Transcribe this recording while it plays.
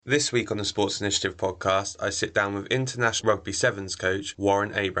This week on the Sports Initiative podcast, I sit down with international rugby sevens coach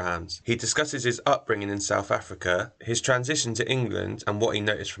Warren Abrahams. He discusses his upbringing in South Africa, his transition to England, and what he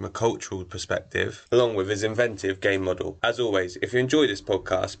noticed from a cultural perspective, along with his inventive game model. As always, if you enjoy this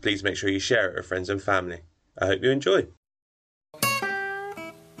podcast, please make sure you share it with friends and family. I hope you enjoy.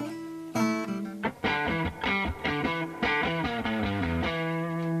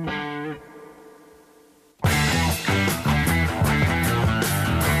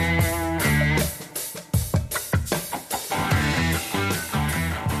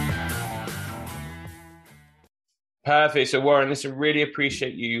 Perfect. So, Warren, listen, really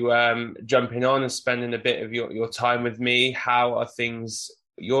appreciate you jumping on and spending a bit of your time with me. How are things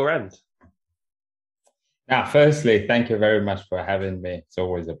your end? Now, firstly, thank you very much for having me. It's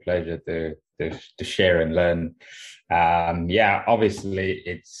always a pleasure to share and learn. Obviously,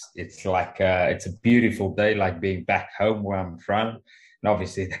 it's like it's a beautiful day, like being back home where I'm from. And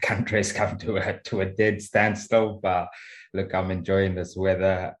obviously, the country has come to a dead standstill. But look, I'm enjoying this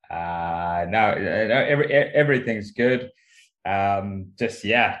weather. Everything's good. Trying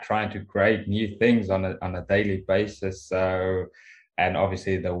to create new things on a daily basis. So, and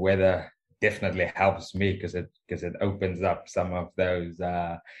obviously, the weather definitely helps me because it opens up some of those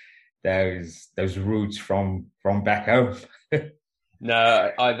routes from back home.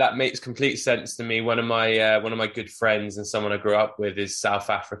 No, that makes complete sense to me. One of my good friends and someone I grew up with is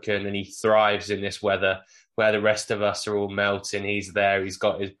South African, and he thrives in this weather where the rest of us are all melting. He's there, he's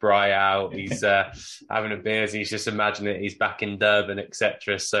got his braai out, he's having a beer, he's just imagining he's back in Durban,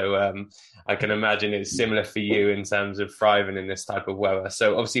 etc. So I can imagine it's similar for you in terms of thriving in this type of weather.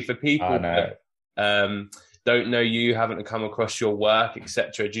 So obviously for people that don't know you, haven't come across your work,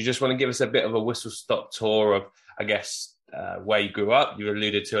 etc., do you just want to give us a bit of a whistle-stop tour of, I guess, where you grew up? You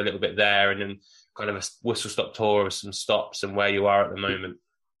alluded to a little bit there, and then kind of a whistle-stop tour of some stops and where you are at the moment.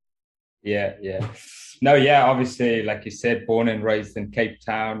 Obviously, like you said, born and raised in Cape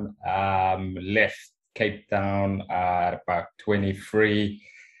Town, left Cape Town at about 23,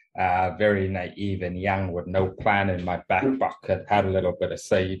 very naive and young with no plan in my back pocket, had a little bit of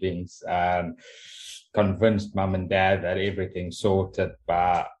savings, convinced mum and dad that everything's sorted,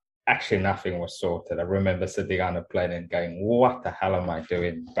 but actually nothing was sorted. I remember sitting on a plane and going, what the hell am I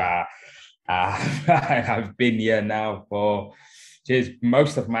doing? But I've been here now for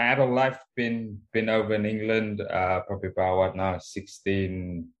most of my adult life, been over in England, probably about what now,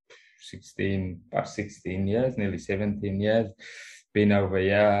 16 years, nearly 17 years, been over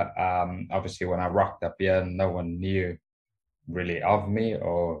here. Obviously when I rocked up here, no one knew really of me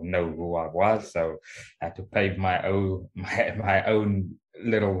or know who I was, so I had to pave my own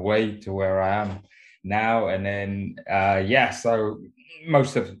little way to where I am now. And then so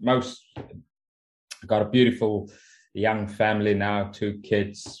most got a beautiful young family now, 2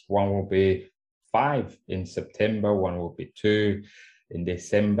 kids. One will be 5 in September, one will be 2 in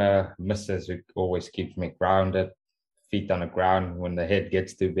December. Mrs. who always keeps me grounded, feet on the ground when the head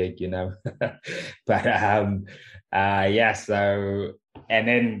gets too big, but so, and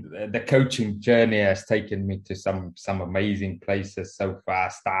then the coaching journey has taken me to some amazing places so far.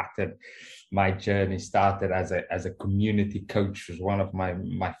 My journey started as a community coach. Was one of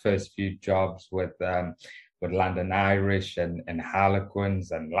my first few jobs with London Irish and Harlequins,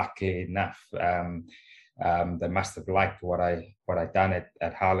 and luckily enough, they must have liked what I done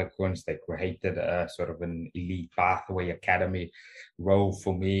at Harlequins. They created a sort of an elite pathway academy role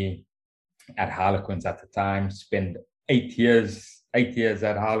for me at Harlequins at the time. Spent 8 years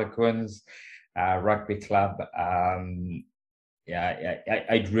at Harlequins rugby club. I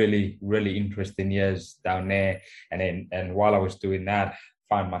had really interesting years down there, and while I was doing that,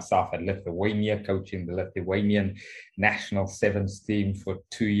 found myself at Lithuania, coaching the Lithuanian national sevens team for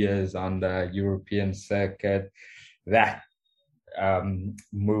 2 years on the European circuit. That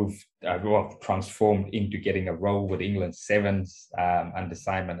transformed into getting a role with England Sevens under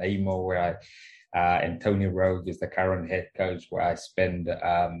Simon Amor, where and Tony Rogue is the current head coach, where I spent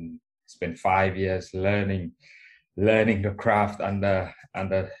 5 years learning the craft under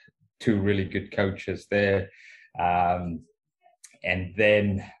 2 really good coaches there. And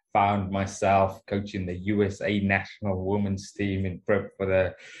then found myself coaching the USA national women's team in prep for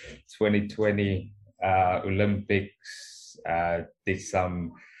the 2020 Olympics. Did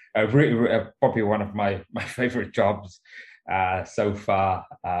some probably one of my favorite jobs so far.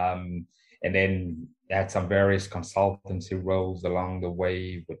 And then had some various consultancy roles along the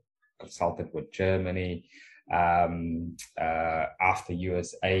way. Consulted with Germany. After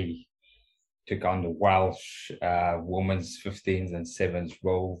USA, took on the Welsh women's 15s and 7s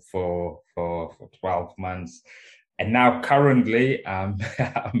role for 12 months. And now currently, I'm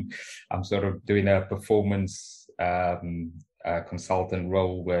sort of doing a performance consultant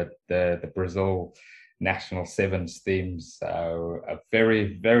role with the Brazil national sevens team. So a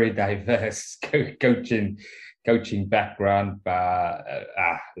very, very diverse coaching background, but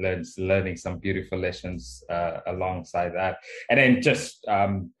learning some beautiful lessons alongside that. And then just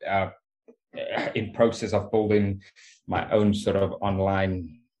in process of building my own sort of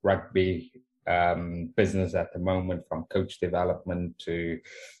online rugby business at the moment, from coach development to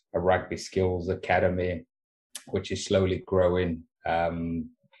a rugby skills academy, which is slowly growing.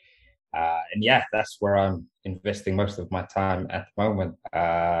 And yeah, that's where I'm investing most of my time at the moment.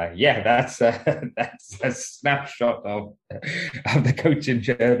 That's a snapshot of the coaching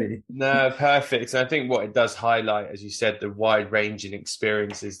journey. No, perfect. And I think what it does highlight, as you said, the wide-ranging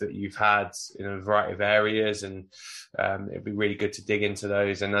experiences that you've had in a variety of areas, and it'd be really good to dig into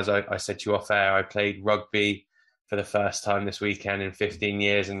those. And as I said to you off air, I played rugby for the first time this weekend in 15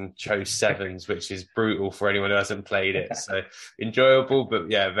 years and chose sevens, which is brutal for anyone who hasn't played it. So enjoyable, but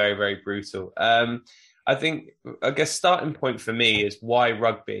yeah, very, very brutal. I guess starting point for me is why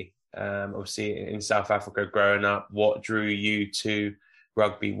rugby? Obviously in South Africa growing up, what drew you to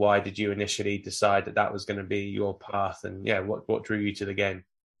rugby? Why did you initially decide that was going to be your path? And yeah, what drew you to the game?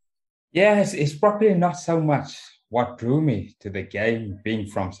 Yes, it's probably not so much what drew me to the game. Being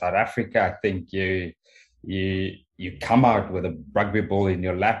from South Africa, I think you come out with a rugby ball in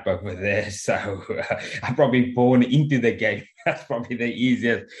your lap over there. So I'm probably born into the game. That's probably the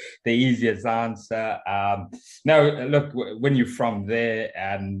easiest answer. No, look, when you're from there,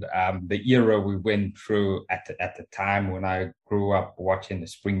 and the era we went through at the time when I grew up watching the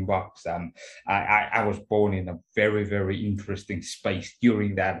Springboks, I was born in a very, very interesting space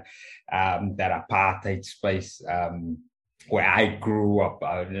during that apartheid space. Where I grew up,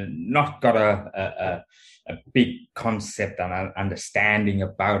 not got a big concept and understanding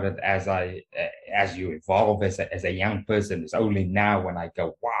about it as you evolve as a young person. It's only now when I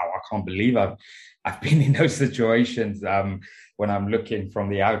go, wow, I can't believe I've been in those situations when I'm looking from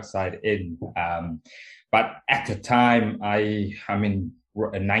the outside in. But at the time, in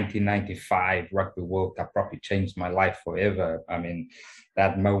 1995 Rugby World Cup probably changed my life forever. I mean,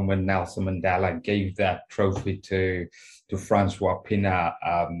 that moment Nelson Mandela gave that trophy to Francois Pienaar,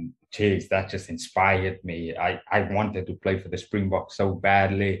 geez, that just inspired me. I wanted to play for the Springboks so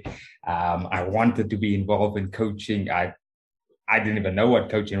badly. I wanted to be involved in coaching. I didn't even know what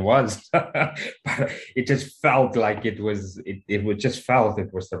coaching was, but it just felt like it was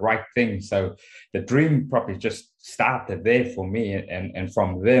the right thing. So the dream probably just started there for me. And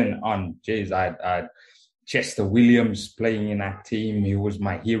from then on, geez, I Chester Williams playing in that team. He was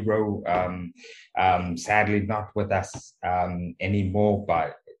my hero. Sadly, not with us anymore,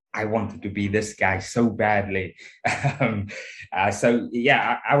 but I wanted to be this guy so badly. So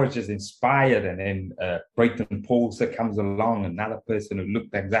yeah, I was just inspired. And then Brayton Paulser comes along, another person who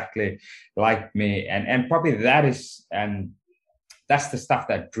looked exactly like me. And probably that's the stuff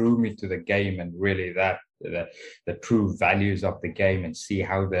that drew me to the game, and really that the true values of the game, and see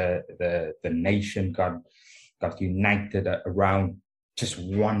how the nation got united around just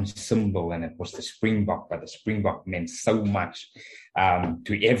one symbol, and it was the Springbok. But the Springbok meant so much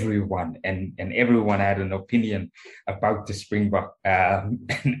to everyone, and everyone had an opinion about the Springbok,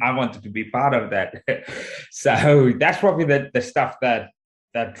 and I wanted to be part of that. So that's probably the stuff that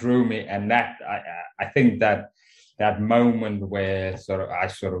drew me, and that I think that moment where I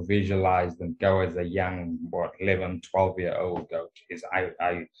sort of visualized and go as a young 11, 12-year-old go, is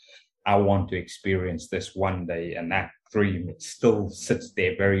I want to experience this one day. And that dream, it still sits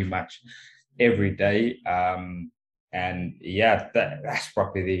there very much every day. And yeah, that's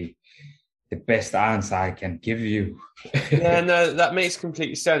probably the best answer I can give you. Yeah, no, that makes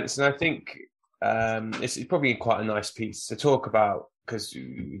complete sense. And I think it's probably quite a nice piece to talk about, because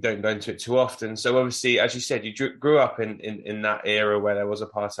you don't go into it too often. So obviously, as you said, you grew up in that era where there was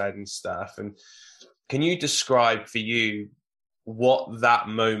apartheid and stuff. And can you describe for you what that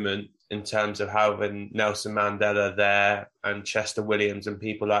moment, in terms of having Nelson Mandela there and Chester Williams and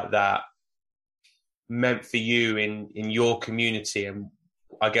people like that, meant for you in your community, and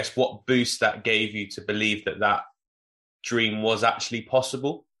I guess what boost that gave you to believe that dream was actually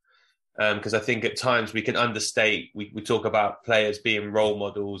possible? Because I think at times we can understate, we talk about players being role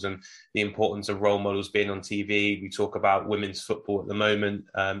models and the importance of role models being on TV. We talk about women's football at the moment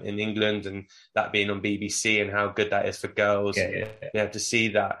in England, and that being on BBC, and how good that is for girls. Yeah, to see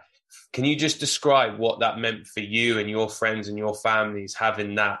that. Can you just describe what that meant for you and your friends and your families,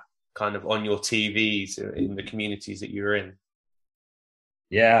 having that kind of on your TVs in the communities that you're in?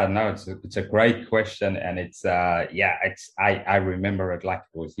 Yeah, no, it's a great question, and I remember it like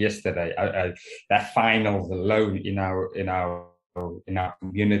it was yesterday. That finals alone in our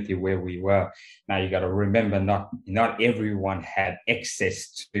community where we were. Now you got to remember, not everyone had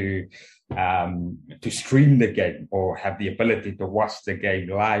access to stream the game or have the ability to watch the game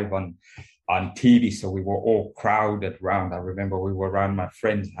live on TV. So we were all crowded around. I remember we were around my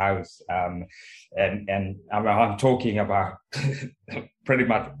friend's house, and I'm talking about pretty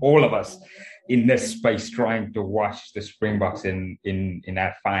much all of us in this space trying to watch the Springboks in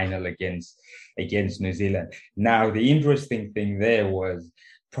that final against New Zealand. Now the interesting thing there was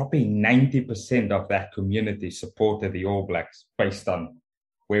probably 90% of that community supported the All Blacks based on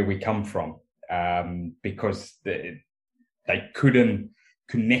where we come from, because they couldn't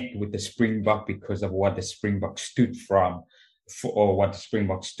connect with the Springbok because of what the Springbok stood or what the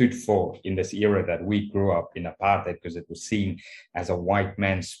Springbok stood for in this era that we grew up in apartheid, because it was seen as a white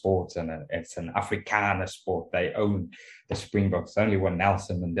man's sport and it's an Afrikaner sport. They owned the Springboks. Only when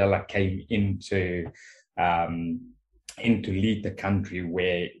Nelson Mandela came in to lead the country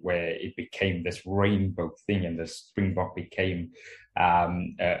where it became this rainbow thing, and the Springbok became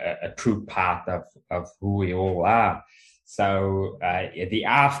a true part of who we all are. So the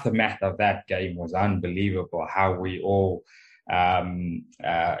aftermath of that game was unbelievable. How we all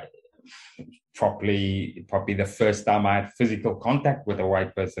probably the first time I had physical contact with a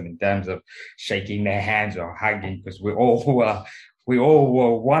white person in terms of shaking their hands or hugging, because we all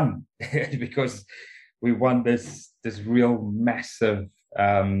were one because we won this real massive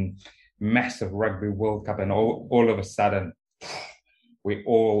rugby World Cup, and all of a sudden we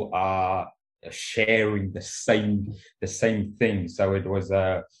all are sharing the same thing. So it was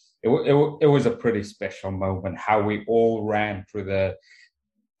a pretty special moment, how we all ran through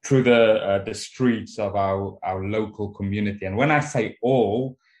the streets of our local community. And when I say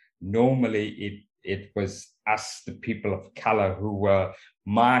all, normally it was us, the people of color, who were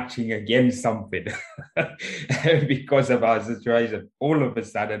marching against something because of our situation. All of a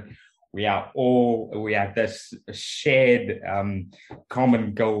sudden, we had this shared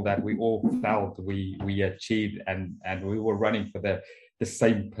common goal that we all felt we achieved, and we were running for the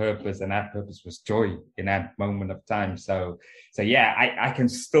same purpose, and that purpose was joy in that moment of time. So yeah, I can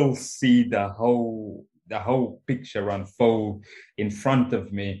still see the whole picture unfold in front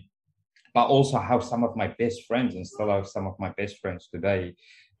of me, but also how some of my best friends, and still have some of my best friends today,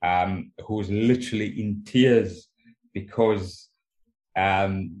 who's literally in tears because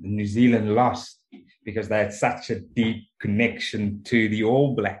New Zealand lost, because they had such a deep connection to the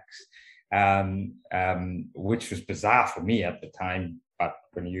All Blacks, which was bizarre for me at the time. But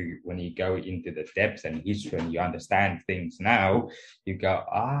when you go into the depths and history and you understand things now, you go,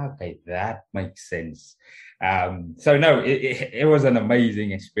 okay, that makes sense. So no, it was an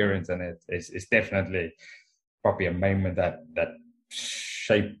amazing experience, and it's definitely probably a moment that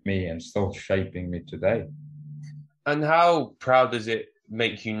shaped me and still shaping me today. And how proud does it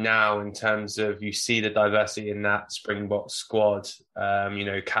make you now in terms of you see the diversity in that Springbok squad?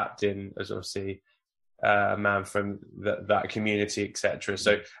 Captain as obviously a man from that community, etc.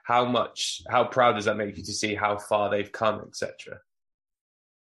 So how proud does that make you to see how far they've come, etc.?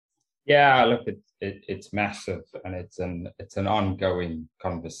 Yeah, look, it's massive, and it's an ongoing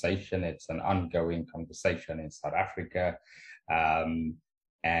conversation. It's an ongoing conversation in South Africa, and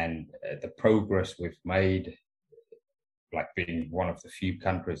the progress we've made, like being one of the few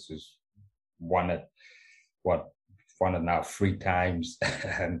countries who's won it now 3 times.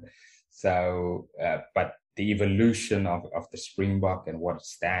 So, but the evolution of the Springbok and what it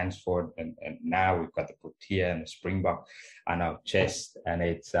stands for, and now we've got the Protea and the Springbok on our chest, and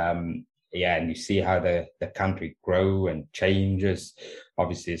it's and you see how the country grow and changes.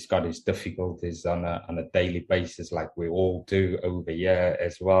 Obviously, it's got its difficulties on a daily basis, like we all do over here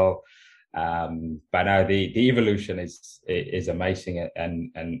as well. But now the evolution is amazing,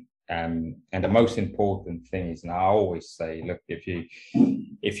 and the most important thing is, and I always say, look, if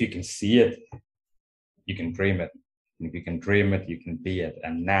you can see it, you can dream it. And if you can dream it, you can be it.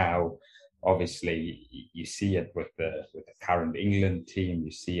 And now, obviously, you see it with the current England team.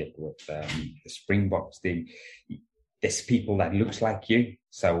 You see it with the Springboks team. There's people that looks like you.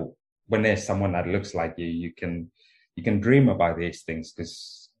 So when there's someone that looks like you, you can dream about these things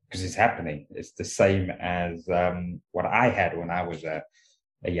because it's happening. It's the same as what I had when I was a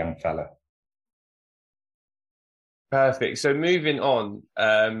young fella. Perfect. So moving on,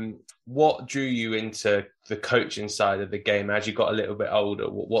 what drew you into the coaching side of the game as you got a little bit older?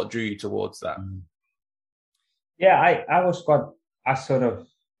 What drew you towards that? Yeah, I was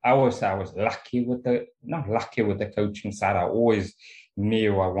lucky with not lucky with the coaching side. I always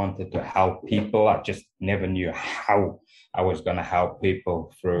knew I wanted to help people. I just never knew how I was going to help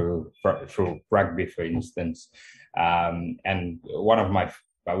people through rugby, for instance. And one of my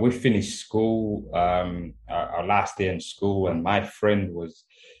we finished school, our last year in school, and my friend was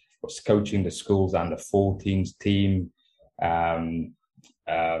coaching the school's under 14s team. And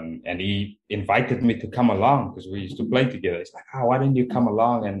he invited me to come along because we used to play together. It's like, oh, why don't you come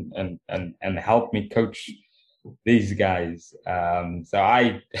along and help me coach these guys? So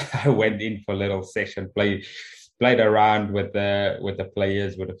I I went in for a little session, played around with the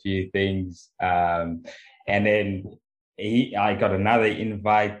players with a few things, and then I got another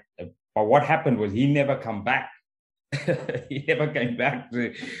invite. But what happened was he never come back. He never came back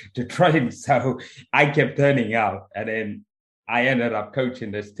to train. So I kept turning up, and then I ended up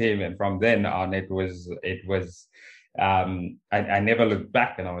coaching this team. And from then on, it was I never looked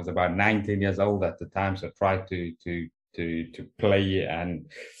back. And I was about 19 years old at the time, so I tried to play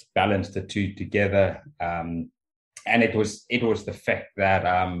and balance the two together. And it was the fact that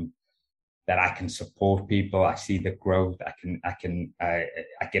that I can support people. I see the growth. I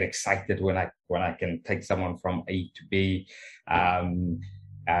get excited when I can take someone from A to B, and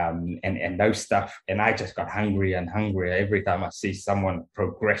those stuff. And I just got hungrier and hungrier every time I see someone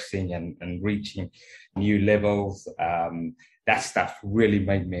progressing and reaching new levels. That stuff really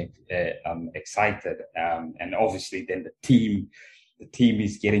made me excited. And obviously, then the team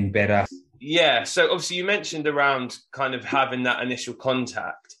is getting better. Yeah. So obviously, you mentioned around kind of having that initial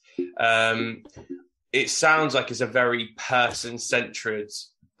contact. It sounds like it's a very person-centered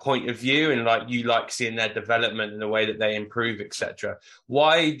point of view, and like you like seeing their development and the way that they improve, etc.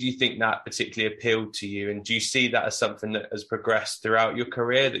 Why do you think that particularly appealed to you, and do you see that as something that has progressed throughout your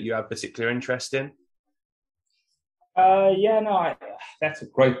career that you have particular interest in? That's a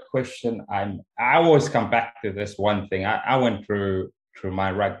great question. I always come back to this one thing. I went through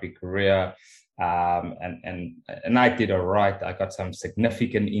my rugby career, and I did all right. I got some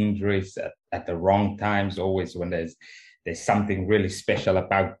significant injuries at the wrong times. Always when there's something really special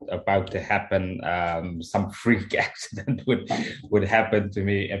about to happen, some freak accident would happen to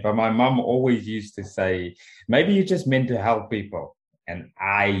me. But my mom always used to say, maybe you're just meant to help people. And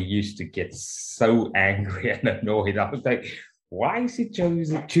I used to get so angry and annoyed. I was like, why is he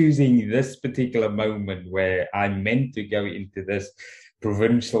choosing this particular moment where I'm meant to go into this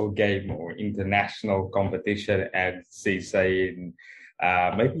provincial game or international competition and saying,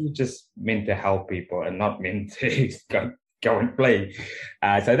 maybe you're just meant to help people and not meant to go and play.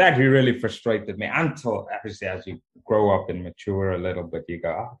 So that really frustrated me until, obviously, as you grow up and mature a little bit, you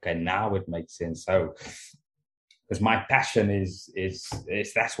go, oh, okay, now it makes sense. So, because my passion is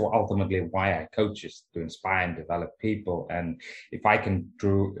that's what ultimately why I coach, is to inspire and develop people. And if I can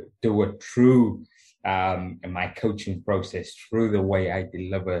do it through in my coaching process, through the way I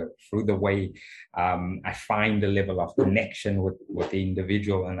deliver, through the way I find the level of connection with the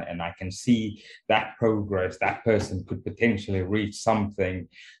individual, and I can see that progress, that person could potentially reach something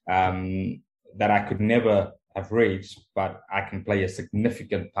that I could never have reached, but I can play a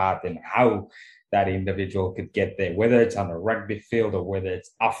significant part in how that individual could get there, whether it's on a rugby field or whether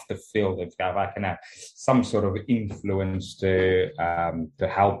it's off the field. If I can have some sort of influence to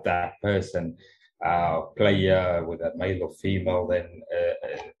help that person, player, whether male or female,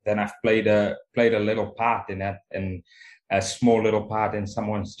 then I've played a little part in that, and a small little part in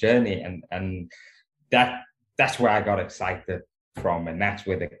someone's journey, and that's where I got excited from, and that's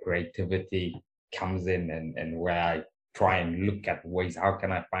where the creativity comes in, and where I try and look at ways, how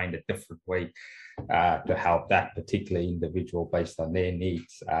can I find a different way to help that particular individual based on their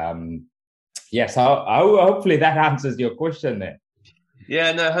needs. So hopefully that answers your question there.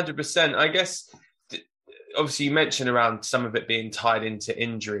 Yeah, no, 100%. I guess, obviously you mentioned around some of it being tied into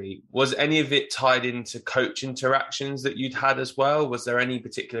injury. Was any of it tied into coach interactions that you'd had as well? Was there any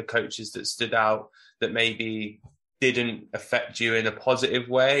particular coaches that stood out that maybe didn't affect you in a positive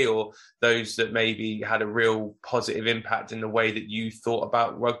way, or those that maybe had a real positive impact in the way that you thought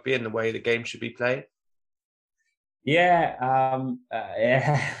about rugby and the way the game should be played? That's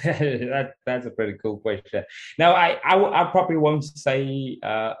a pretty cool question. Now, I probably won't say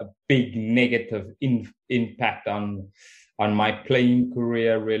a big negative impact on my playing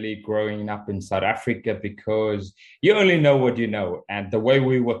career, really growing up in South Africa, because you only know what you know. And the way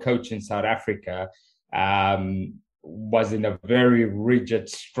we were coached in South Africa was in a very rigid,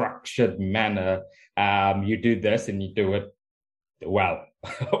 structured manner. You do this and you do it well,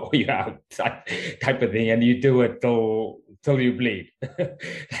 or you're out type of thing, and you do it till you bleed.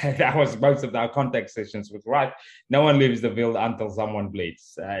 That was most of our contact sessions with right. No one leaves the field until someone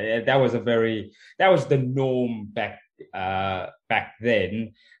bleeds. That was the norm back back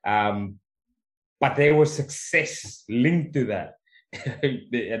then. But there was success linked to that.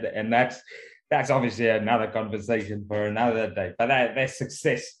 And that's obviously another conversation for another day. But there's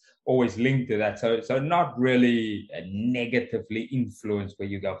success always linked to that. So not really negatively influenced where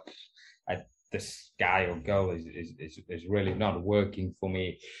you go, this guy or girl is really not working for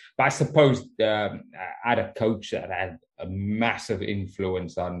me. But I suppose I had a coach that had a massive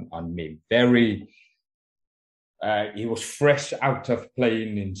influence on me. He was fresh out of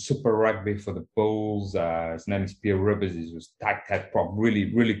playing in Super Rugby for the Bulls. His name is Pierre Rivers. He was tag prop,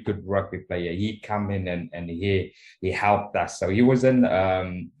 really, really good rugby player. He came in and he helped us. So he was and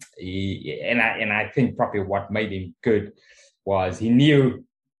I think probably what made him good was he knew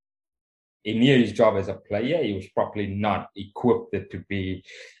his job as a player. He was probably not equipped to be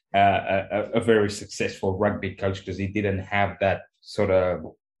a very successful rugby coach because he didn't have that sort of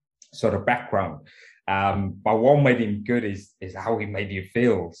background. But what made him good is how he made you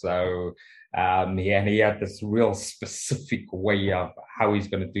feel. So he had this real specific way of how he's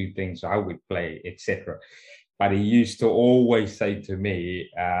going to do things, how we play, etc. But he used to always say to me,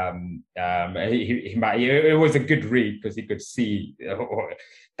 it was a good read because he could see it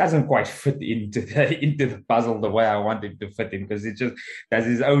doesn't quite fit into the puzzle the way I want him to fit in because it just does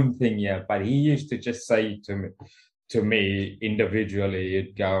his own thing here. But he used to just say to me individually,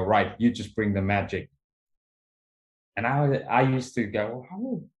 he'd go, right, you just bring the magic. And I used to go,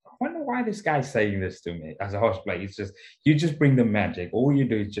 oh, I wonder why this guy's saying this to me as a host player. It's just, you just bring the magic. All you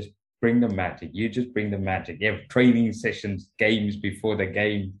do is just bring the magic. You just bring the magic. You have training sessions, games before the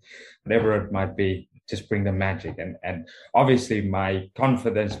game, whatever it might be, just bring the magic. And obviously my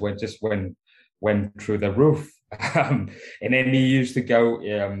confidence went through the roof. And then he used to go,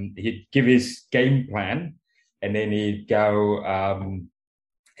 he'd give his game plan and then he'd go,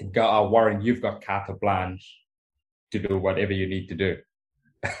 oh, Warren, you've got carte blanche to do whatever you need to do.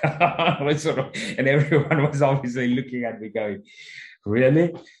 And everyone was obviously looking at me going,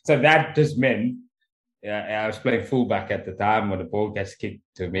 really? So that just meant I was playing fullback at the time. When the ball gets kicked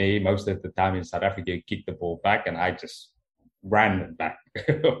to me, most of the time in South Africa, you kick the ball back and I just ran it back.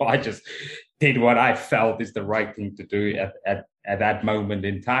 I just did what I felt is the right thing to do at that moment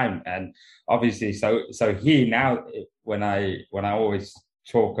in time. And obviously, so he now, when I always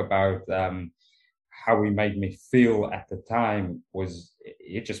talk about how he made me feel at the time, was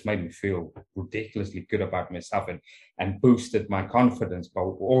it just made me feel ridiculously good about myself and boosted my confidence. But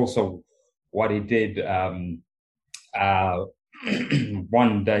also what he did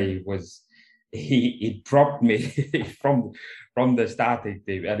one day was he dropped me from the starting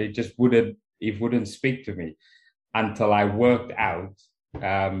team and he wouldn't speak to me until I worked out.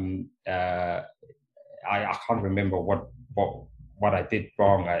 I can't remember what I did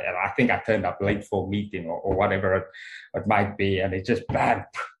wrong. I think I turned up late for a meeting or whatever it might be. And it just, bam,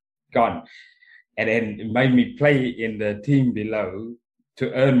 gone. And then it made me play in the team below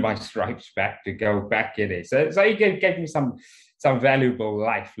to earn my stripes back, to go back in it. So he gave me some valuable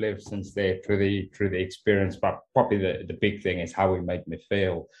life lessons there through the experience. But probably the big thing is how he made me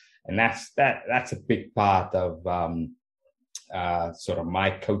feel. And that's a big part of sort of my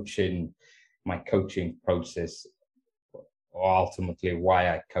coaching process. Or ultimately why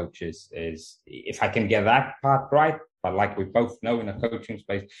I coach is if I can get that part right, but like we both know in a coaching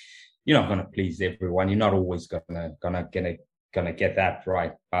space, you're not going to please everyone. You're not always gonna get that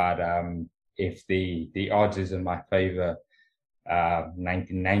right. But if the odds is in my favor,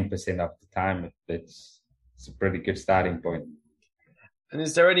 99% of the time, it's a pretty good starting point. And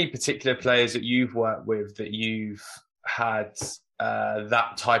is there any particular players that you've worked with that you've had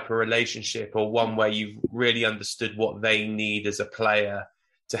that type of relationship, or one where you've really understood what they need as a player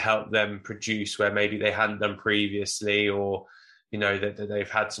to help them produce where maybe they hadn't done previously, or, you know, that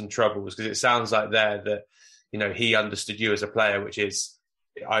they've had some troubles? Because it sounds like there that, you know, he understood you as a player, which is,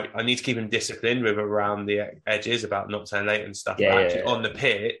 I need to keep him disciplined with around the edges about not turning late and stuff. Yeah, but actually on the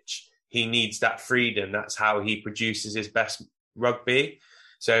pitch, he needs that freedom. That's how he produces his best rugby.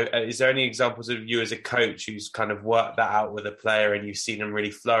 So is there any examples of you as a coach who's kind of worked that out with a player and you've seen them really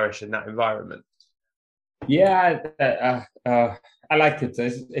flourish in that environment? Yeah, I liked it.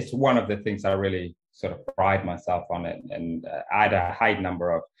 It's one of the things I really sort of pride myself on it. And I had a high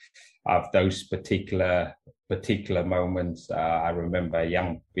number of those particular moments. I remember a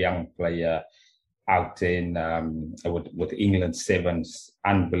young player out in with England Sevens,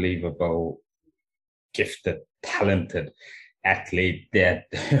 unbelievable, gifted, talented athlete that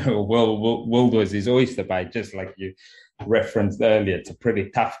world was his oyster bite, just like you referenced earlier. It's a pretty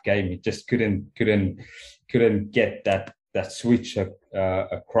tough game. He just couldn't get that that switch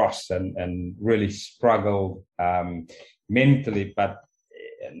across and really struggled mentally, but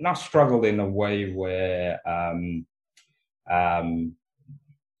not struggled in a way where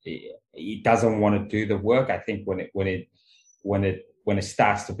he doesn't want to do the work. I think when it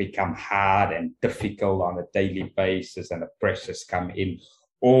starts to become hard and difficult on a daily basis and the pressures come in,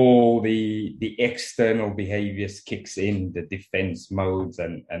 all the external behaviors kicks in, the defense modes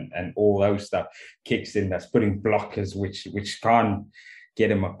and all those stuff kicks in. That's putting blockers which can't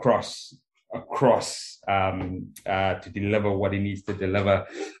get him across to deliver what he needs to deliver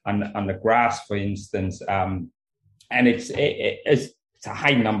on the grass, for instance. And it's a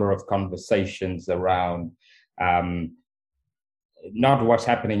high number of conversations around not what's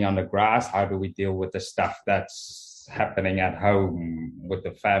happening on the grass, how do we deal with the stuff that's happening at home with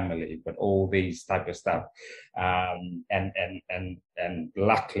the family, but all these type of stuff. And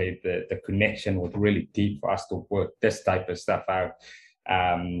luckily the connection was really deep for us to work this type of stuff out,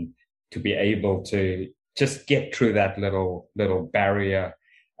 to be able to just get through that little barrier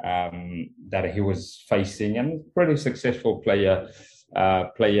that he was facing, and pretty successful player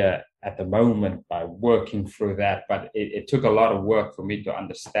at the moment by working through that. But it took a lot of work for me to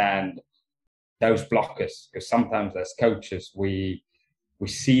understand those blockers, because sometimes as coaches we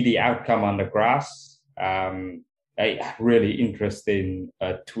see the outcome on the grass. A really interesting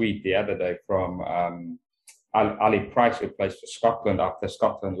tweet the other day from Ali Price, who plays for Scotland, after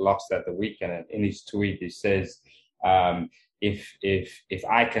Scotland lost at the weekend. And in his tweet he says, if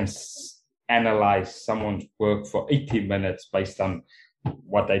I can analyze someone's work for 80 minutes based on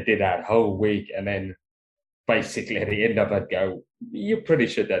what they did that whole week, and then basically at the end of it go, you're pretty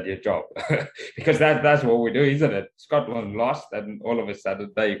sure that's your job. Because that's what we do, isn't it? Scotland lost, and all of a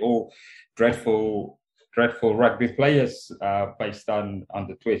sudden they all dreadful rugby players based on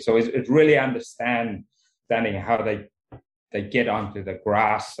the tweet. So it's really understanding how they get onto the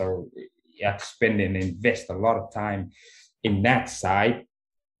grass. So you have to spend and invest a lot of time in that side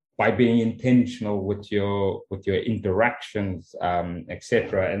by being intentional with your interactions,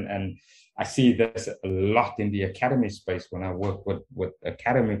 etc. And I see this a lot in the academy space when I work with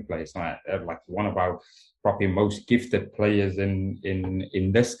academy players. Like one of our probably most gifted players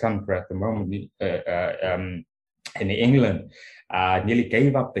in this country at the moment, in England, nearly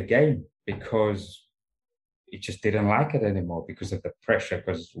gave up the game because he just didn't like it anymore because of the pressure,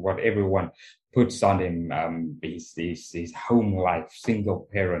 because what everyone puts on him, his home life, single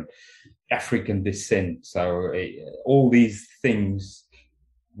parent, African descent. So all these things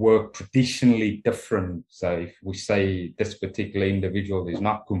were traditionally different. So if we say this particular individual is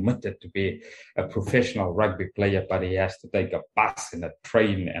not committed to be a professional rugby player, but he has to take a bus and a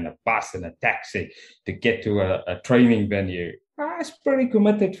train and a bus and a taxi to get to a training venue, it's pretty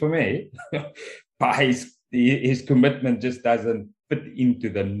committed for me. But his commitment just doesn't fit into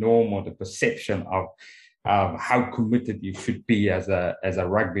the norm or the perception of how committed you should be as a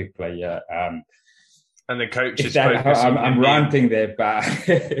rugby player. And the coaches I'm ranting there, but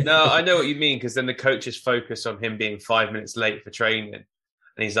no, I know what you mean, because then the coaches focus on him being 5 minutes late for training, and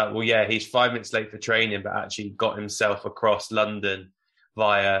he's like, well, yeah, he's 5 minutes late for training, but actually got himself across London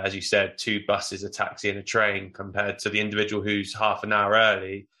via, as you said, 2 buses, a taxi, and a train, compared to the individual who's half an hour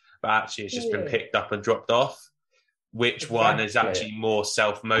early, but actually it's just been picked up and dropped off. Which one is actually more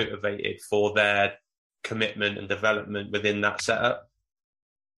self-motivated for their commitment and development within that setup?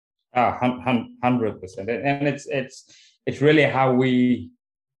 100%, and it's really how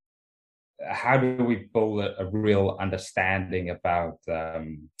do we build a real understanding about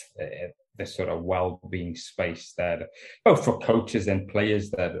the sort of well-being space that both for coaches and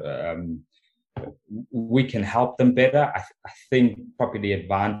players that we can help them better. I think probably the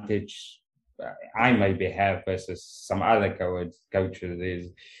advantage I maybe have versus some other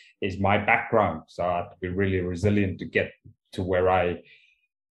coaches is my background. So I have to be really resilient to get to where I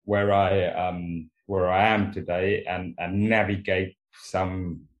am today, and navigate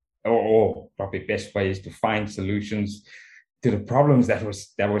some, or probably best way is to find solutions to the problems that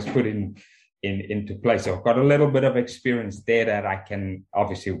was put into place. So I've got a little bit of experience there that I can,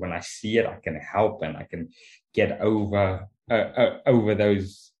 obviously when I see it, I can help and I can get over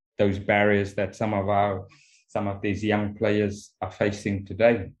those barriers that some of these young players are facing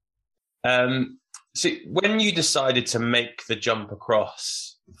today. So when you decided to make the jump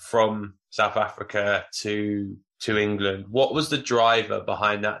across from South Africa to England, what was the driver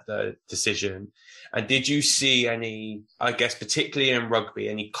behind that decision? And did you see any, I guess, particularly in rugby,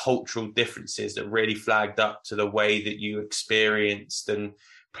 any cultural differences that really flagged up to the way that you experienced and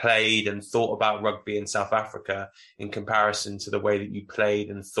played and thought about rugby in South Africa in comparison to the way that you played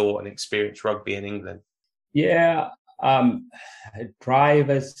and thought and experienced rugby in England? Yeah, Um,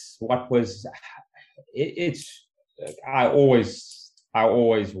 Drivers, what was it's I always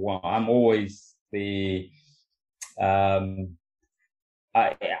want. I'm always the um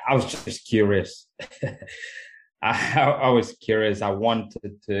I was just curious. I was curious. I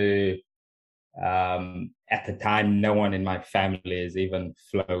wanted to. At the time, no one in my family has even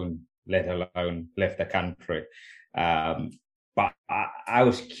flown, let alone left the country. But I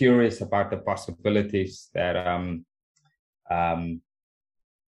was curious about the possibilities um,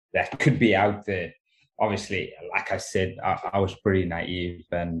 that could be out there. Obviously, like I said, I was pretty naive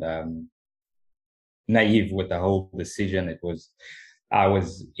and naive with the whole decision. I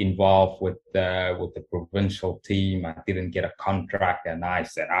was involved with the provincial team. I didn't get a contract, and I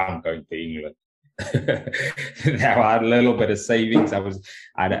said I'm going to England. Now I had a little bit of savings. I was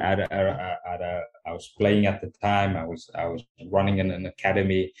playing at the time. I was running in an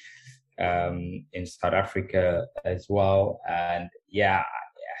academy in South Africa as well, and yeah,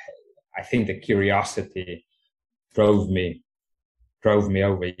 I think the curiosity drove me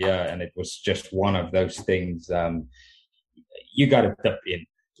over here, and it was just one of those things. You got to dip in,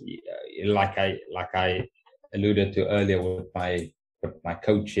 like I alluded to earlier with my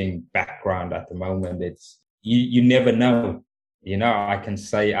coaching background at the moment. It's you never know. I can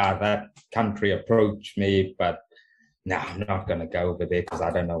say, that country approached me, but no, I'm not going to go over there because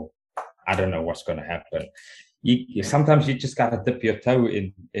I don't know what's going to happen. Sometimes you just gotta dip your toe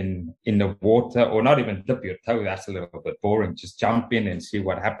in the water, or not even dip your toe. That's a little bit boring. Just jump in and see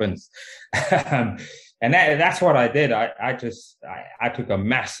what happens. And that's what I did. I took a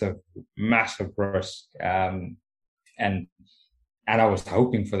massive risk, and I was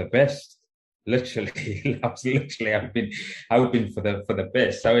hoping for the best. Literally, I've been hoping for the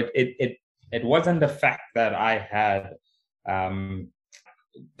best. So it wasn't the fact that I had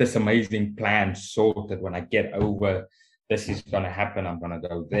this amazing plan sorted. When I get over, this is going to happen. I'm going to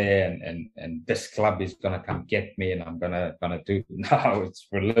go there, and this club is going to come get me, and I'm going to do. No, it's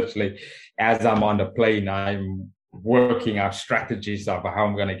literally as I'm on the plane, I'm working out strategies of how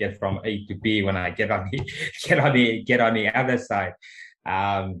I'm going to get from A to B when I get on the other side.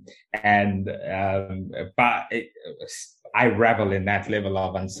 But I revel in that level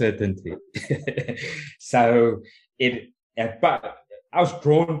of uncertainty. So but I was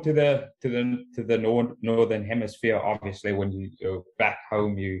drawn to the northern hemisphere. Obviously, when you go back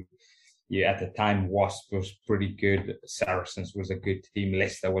home, you at the time Wasp was pretty good. Saracens was a good team.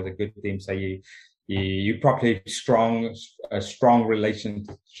 Leicester was a good team. So you probably a strong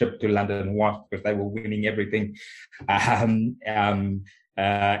relationship to London Wasp because they were winning everything at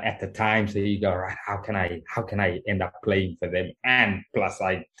the time. So you go, right, how can I end up playing for them? And plus,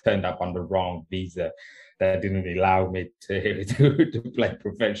 I turned up on the wrong visa that didn't allow me to play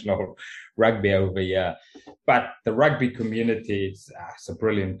professional rugby over here. But the rugby community is a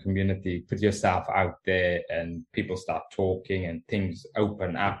brilliant community. Put yourself out there, and people start talking, and things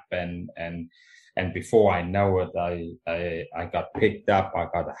open up, and before I know it, I got picked up. I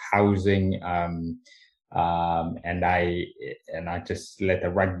got housing, and I just let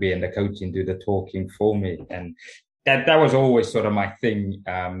the rugby and the coaching do the talking for me, and that was always sort of my thing.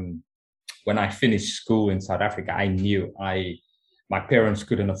 When I finished school in South Africa, I knew my parents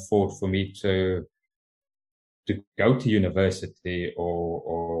couldn't afford for me to go to university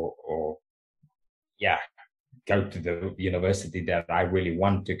or go to the university that I really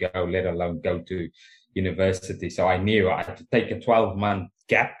want to go, let alone go to university. So I knew I had to take a 12-month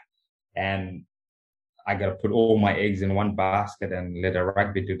gap, and I got to put all my eggs in one basket and let the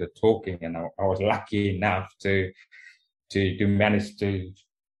rugby do the talking. And I was lucky enough to manage to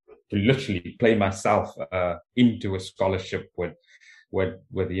literally play myself into a scholarship with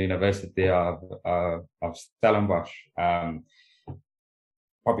the University of Stellenbosch.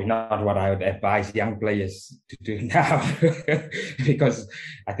 Probably not what I would advise young players to do now, because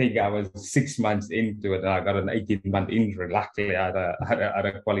I think I was 6 months into it and I got an 18-month injury. Luckily, I had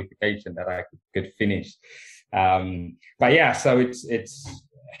a qualification that I could finish. But yeah, so it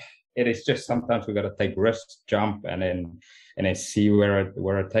is just sometimes we got to take risks, jump, and then see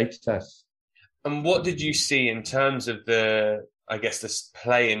where it takes us. And what did you see in terms of the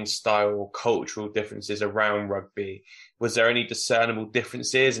playing style or cultural differences around rugby? Was there any discernible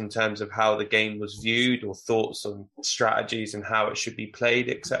differences in terms of how the game was viewed, or thoughts on strategies and how it should be played,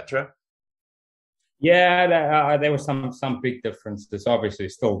 etc.? Yeah, there were some big differences. Obviously,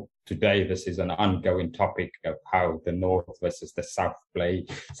 still today, this is an ongoing topic of how the North versus the South play.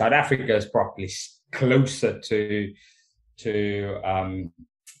 South Africa is probably closer to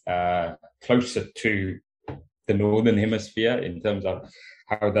the Northern Hemisphere in terms of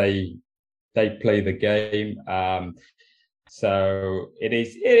how they they play the game. So it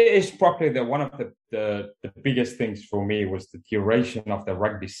is probably one of the biggest things for me was the duration of the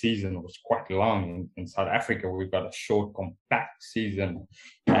rugby season was quite long. In South Africa, we've got a short, compact season,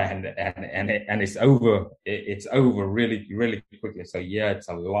 and it's over. It's over really, really quickly. So yeah, it's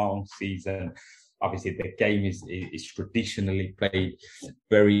a long season. Obviously, the game is traditionally played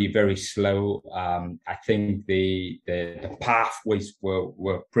very, very slow. I think the pathways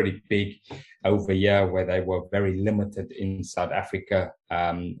were pretty big over here, where they were very limited in South Africa,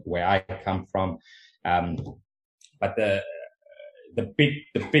 where I come from. But probably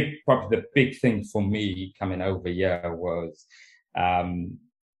the big thing for me coming over here was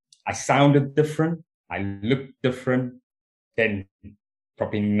I sounded different, I looked different than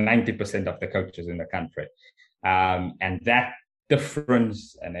probably 90% of the coaches in the country. And that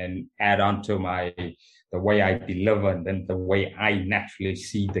difference, and then add on to the way I deliver and then the way I naturally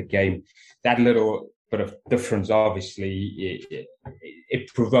see the game, that little bit of difference, obviously,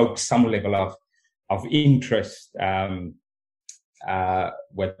 it provokes some level of interest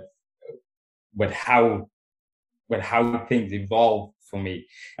with how things evolve for me.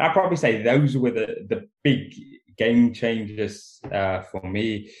 And I'd probably say those were the big game changers for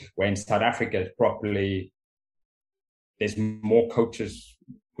me. Where in South Africa, there's more coaches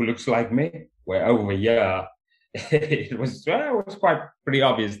who looks like me. Where over here, it was quite pretty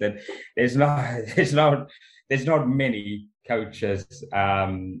obvious that there's not many coaches.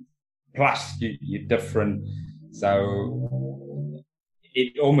 Plus, you're different, so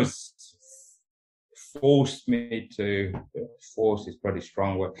it almost forced me to. Force is pretty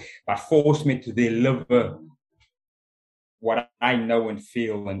strong word, but forced me to deliver what I know and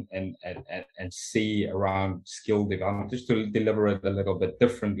feel and see around skill development, just to deliver it a little bit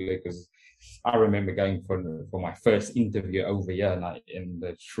differently. Because I remember going for my first interview over here, and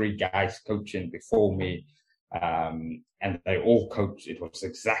the 3 guys coaching before me, and they all coached. It was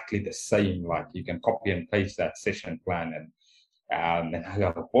exactly the same. Like, you can copy and paste that session plan, and I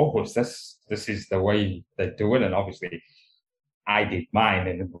go, "Oh, this is the way they do it." And obviously, I did mine,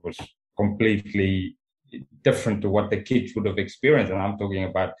 and it was completely different to what the kids would have experienced. And I'm talking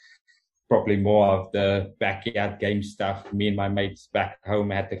about probably more of the backyard game stuff. Me and my mates back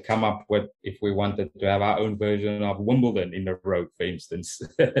home had to come up with if we wanted to have our own version of Wimbledon in the road, for instance,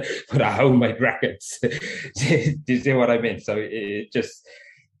 with our homemade rackets. Do you see what I mean? So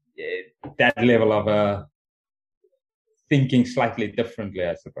that level of thinking slightly differently,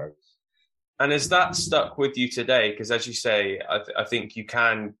 I suppose. And is that stuck with you today? Because as you say, I think you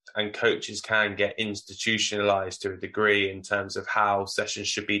can, and coaches can get institutionalized to a degree in terms of how sessions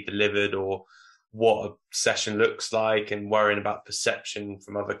should be delivered or what a session looks like, and worrying about perception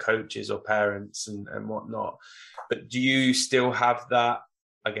from other coaches or parents and whatnot. But do you still have that,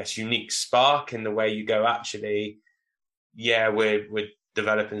 I guess, unique spark in the way you go, actually, yeah, we're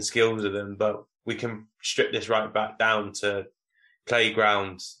developing skills with them, but we can strip this right back down to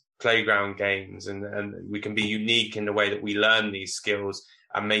playground games, and we can be unique in the way that we learn these skills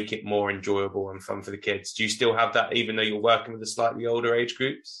and make it more enjoyable and fun for the kids. Do you still have that, even though you're working with the slightly older age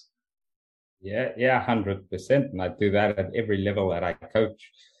groups? Yeah, 100%. And I do that at every level that I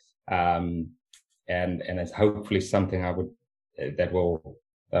coach. And it's hopefully something that will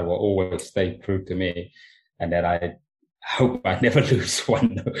always stay true to me, and that I hope I never lose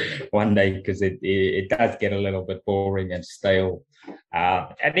one day, because it does get a little bit boring and stale.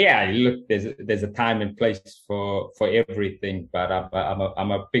 And yeah, look, there's a time and place for everything, but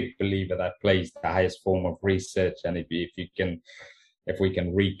I'm a big believer that play is the highest form of research, and if we can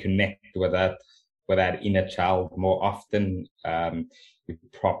reconnect with that inner child more often, we're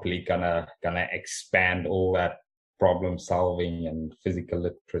probably gonna expand all that problem solving and physical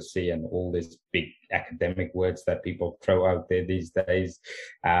literacy and all these big academic words that people throw out there these days.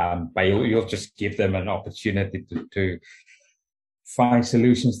 But you'll just give them an opportunity to find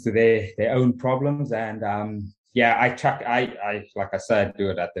solutions to their own problems. And I like I said, do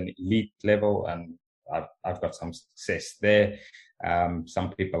it at an elite level, and I've got some success there.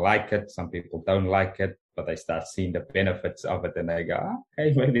 Some people like it, some people don't like it, but they start seeing the benefits of it, and they go,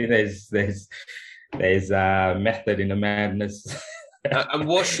 okay, maybe there's a method in the madness. And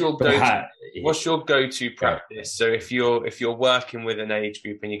what's your go-to practice? So if you're working with an age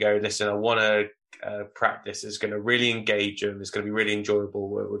group and you go, listen, I want to practice is going to really engage them, it's going to be really enjoyable,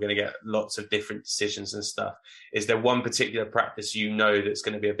 we're going to get lots of different decisions and stuff, is there one particular practice that's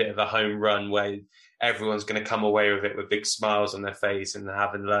going to be a bit of a home run where everyone's going to come away with it with big smiles on their face and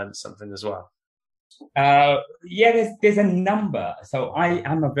having learned something as well? There's a number. So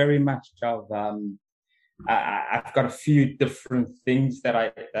I'm a very much of I've got a few different things that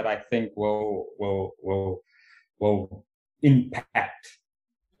I think will impact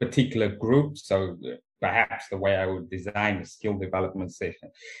particular groups. So perhaps the way I would design a skill development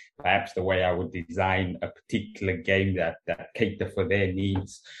session, perhaps the way I would design a particular game that cater for their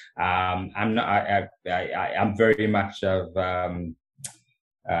needs. I'm very much of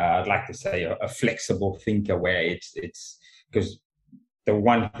I'd like to say a flexible thinker, where it's because the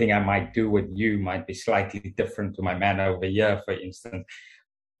one thing I might do with you might be slightly different to my man over here, for instance,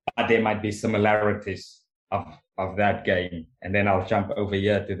 but there might be similarities of that game, and then I'll jump over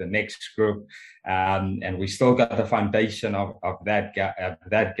here to the next group, and we still got the foundation of that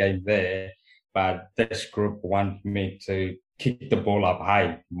game there, but this group want me to kick the ball up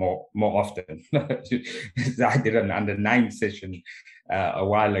high more often. I did an under 9 session a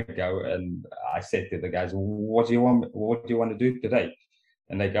while ago, and I said to the guys, "What do you want to do today?"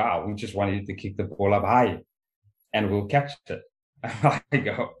 And they go, "Oh, we just want you to kick the ball up high, and we'll catch it." I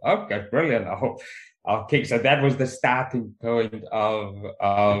go, "Okay, brilliant. I'll kick." So that was the starting point of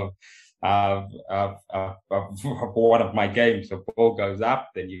one of my games. The ball goes up,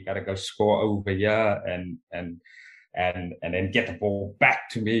 then you got to go score over here, and then get the ball back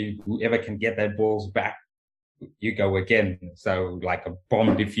to me. Whoever can get that balls back, you go again. So like a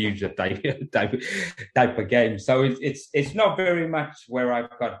bomb diffuser type of game. So it's not very much where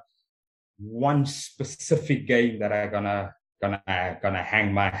I've got one specific game that I'm gonna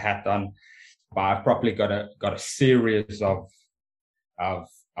hang my hat on, but I've probably got a series of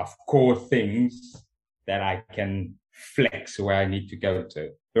core things that I can flex where I need to go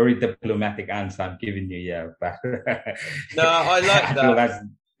to. Very diplomatic answer I'm giving you here, but no, I like that.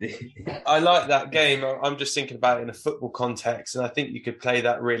 I like that game. I'm just thinking about it in a football context, and I think you could play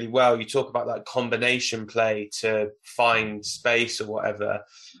that really well. You talk about that combination play to find space or whatever.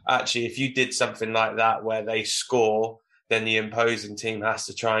 Actually, if you did something like that where they score, then the opposing team has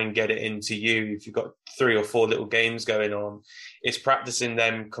to try and get it into you. If you've got 3 or 4 little games going on, it's practicing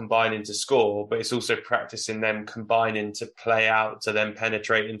them combining to score, but it's also practicing them combining to play out to then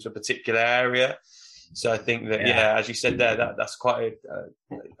penetrate into a particular area. So I think that, as you said there, that's quite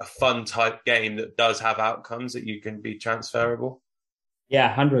a fun type game that does have outcomes that you can be transferable.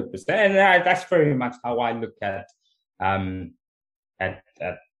 Yeah, 100%. And that's very much how I look at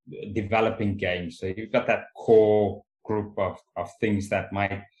developing games. So you've got that core group of things that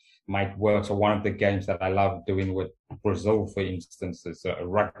might work. So one of the games that I love doing with Brazil, for instance, is a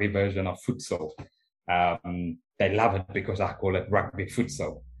rugby version of futsal. They love it because I call it rugby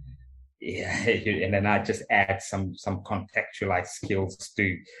futsal. Yeah, and then I just add some contextualized skills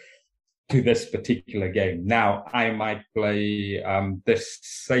to this particular game. Now I might play this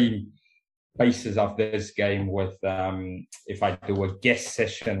same basis of this game with if I do a guest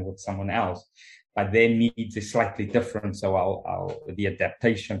session with someone else, but their needs is slightly different. So the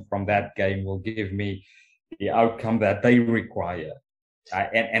adaptation from that game will give me the outcome that they require,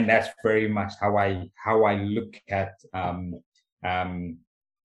 and that's very much how I look at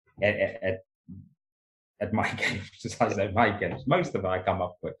my games. I say my games. Most of it I come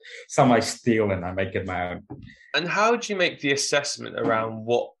up with. Some I steal and I make it my own. And how do you make the assessment around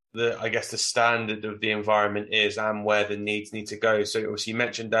what the standard of the environment is and where the needs need to go? So obviously you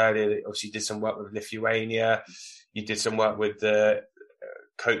mentioned earlier that obviously you did some work with Lithuania, you did some work with the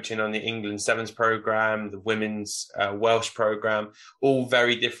coaching on the England Sevens program, the women's Welsh program, all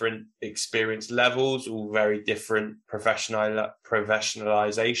very different experience levels, all very different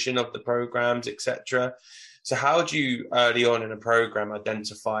professionalization of the programs, etc. So how do you early on in a program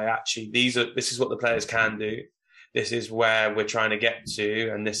identify actually this is what the players can do, this is where we're trying to get to,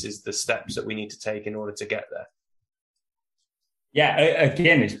 and this is the steps that we need to take in order to get there? Yeah,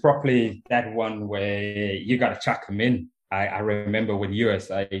 again, it's probably that one where you got to chuck them in. I remember with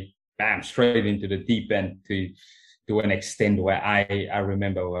USA, bam, straight into the deep end to an extent where I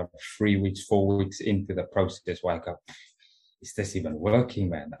remember 3 weeks, 4 weeks into the process where I go, is this even working,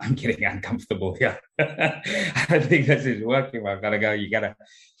 man? I'm getting uncomfortable here. I think this is working. I've got to go.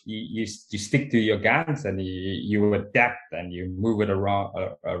 You stick to your guns and you adapt and you move it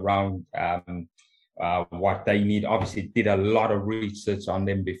around what they need. Obviously, did a lot of research on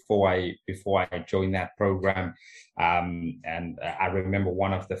them before I joined that program. And I remember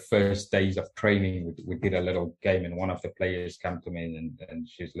one of the first days of training, we did a little game, and one of the players come to me and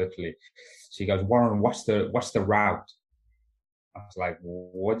she goes, "Warren, what's the route?" I was like,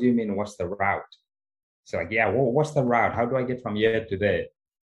 "What do you mean, what's the route?" She's like, "Yeah, well, what's the route? How do I get from here to there?"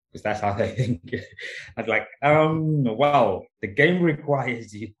 Because that's how they think. I was like, well, the game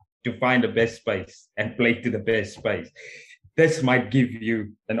requires you to find the best space and play to the best space. This might give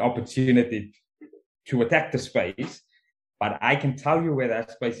you an opportunity to attack the space, but I can tell you where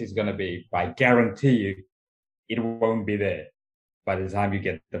that space is going to be. I guarantee you it won't be there by the time you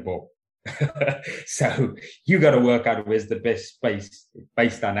get the ball. So you got to work out where's the best space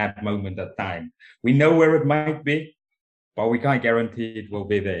based on that moment of time. We know where it might be, but we can't guarantee it will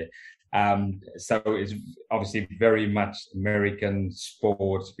be there. So it's obviously very much American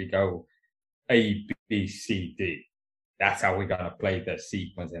sports. We go A, B, C, D. That's how we're going to play the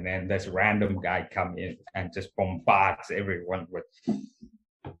sequence. And then this random guy come in and just bombards everyone with,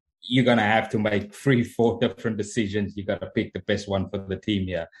 you're going to have to make 3-4 different decisions. You got to pick the best one for the team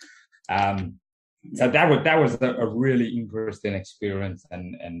here. So that was a really interesting experience.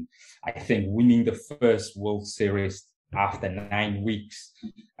 And I think winning the first World Series after 9 weeks,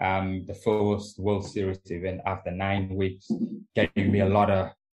 the first World Series event after 9 weeks, gave me a lot of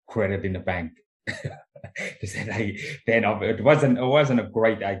credit in the bank. It wasn't a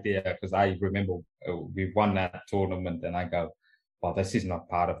great idea, because I remember we won that tournament and I go, well, this is not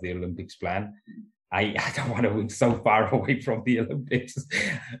part of the Olympics plan. I don't want to win so far away from the Olympics.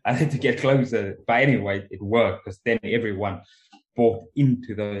 I need to get closer. But anyway, it worked, because then everyone bought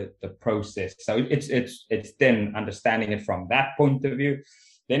into the process. So it's then understanding it from that point of view.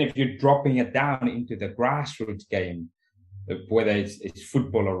 Then if you're dropping it down into the grassroots game, whether it's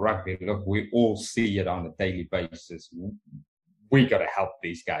football or rugby, look, we all see it on a daily basis. We got to help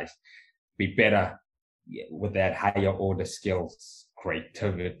these guys be better with that higher order skills,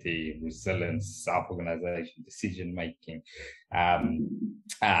 creativity, resilience, self-organization, decision-making,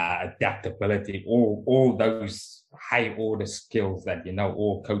 adaptability, all those high order skills that,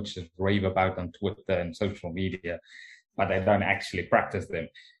 all coaches rave about on Twitter and social media, but they don't actually practice them.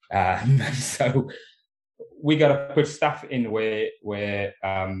 So we got to put stuff in where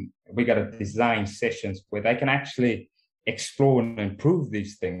we got to design sessions where they can actually explore and improve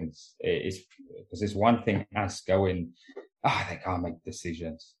these things. Because it's one thing us going, they can't make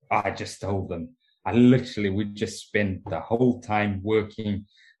decisions. I just told them. We just spent the whole time working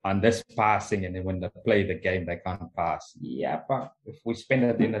on this passing, and then when they play the game, they can't pass. Yeah, but if we spend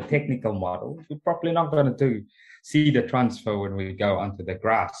it in a technical model, we're probably not going to see the transfer when we go onto the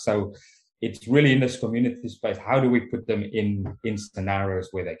grass. So it's really in this community space. How do we put them in scenarios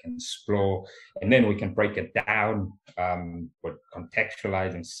where they can explore? And then we can break it down with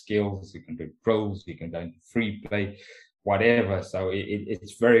contextualizing skills. You can do drills, you can go into free play, whatever. So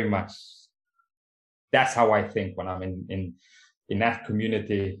it's very much, that's how I think when I'm in that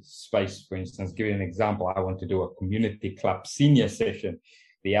community space. For instance, give you an example. I want to do a community club senior session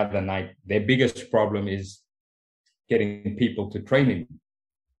the other night. Their biggest problem is getting people to training.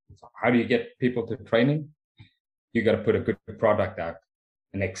 So how do you get people to training? You got to put a good product out,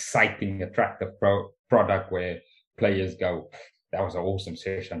 an exciting, attractive product where players go, that was an awesome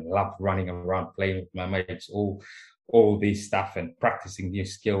session. Loved running around, playing with my mates, all these stuff and practicing new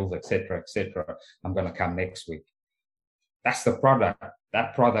skills, etc., etc. I'm going to come next week. That's the product.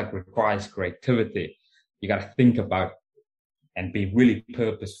 That product requires creativity. You got to think about and be really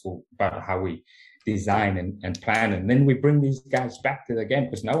purposeful about how we design and plan. And then we bring these guys back to the game,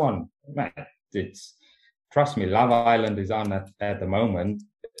 because no one, trust me, Love Island is on at the moment.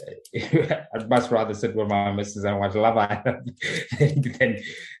 I'd much rather sit with my missus and watch Love Island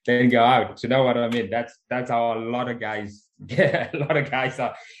than go out. You know what I mean? That's how a lot of guys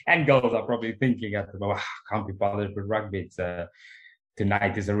are, and girls are probably thinking at the moment, can't be bothered with rugby.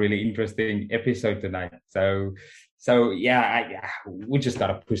 Tonight is a really interesting episode tonight. So yeah, we just got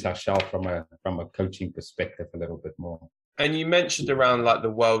to push ourselves from a coaching perspective a little bit more. And you mentioned around like the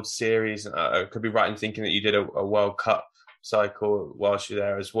World Series. I could be right in thinking that you did a World Cup cycle whilst you're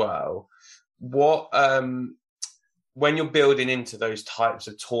there as well. What when you're building into those types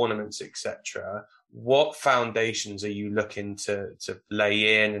of tournaments, etc., what foundations are you looking to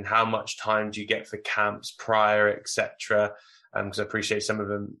lay in, and how much time do you get for camps prior, etc.? Because I appreciate some of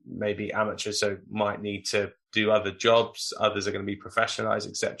them may be amateur, so might need to do other jobs. Others are going to be professionalized,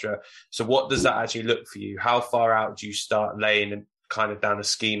 etc. So what does that actually look for you? How far out do you start laying kind of down a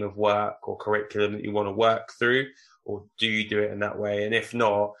scheme of work or curriculum that you want to work through? Or do you do it in that way? And if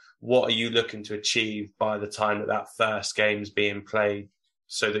not, what are you looking to achieve by the time that first game is being played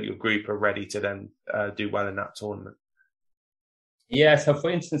so that your group are ready to then do well in that tournament? Yeah, so for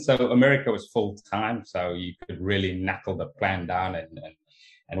instance, America was full time, so you could really knuckle the plan down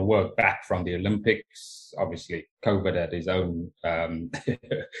and work back from the Olympics. Obviously, COVID had his own own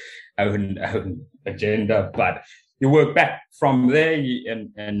agenda, but you work back from there,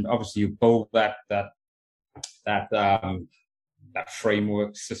 and obviously you build that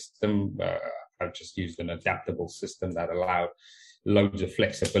framework system. I just used an adaptable system that allowed loads of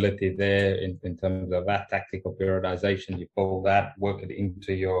flexibility there in terms of that tactical periodization. You pull that, work it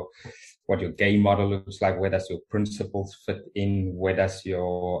into what your game model looks like. Where does your principles fit in? Where does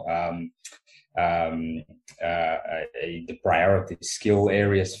your the priority skill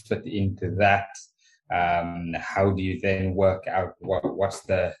areas fit into that? How do you then work out what's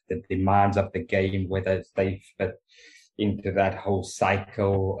the demands of the game, whether they fit into that whole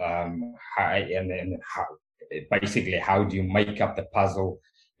cycle, basically how do you make up the puzzle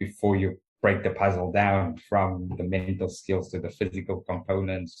before you break the puzzle down, from the mental skills to the physical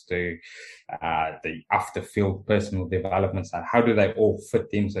components to the after-field personal developments, and how do they all fit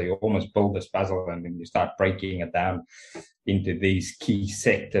in? So you almost build this puzzle and then you start breaking it down into these key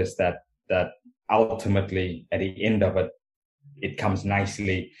sectors that ultimately at the end of it, it comes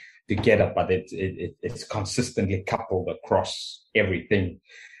nicely together, but it's consistently coupled across everything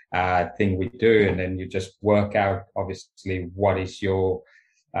thing we do. And then you just work out, obviously, what is your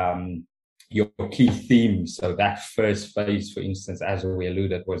key themes. So that first phase, for instance, as we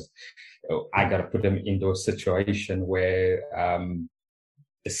alluded, was I got to put them into a situation where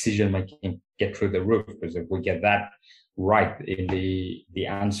decision making get through the roof, because if we get that right in the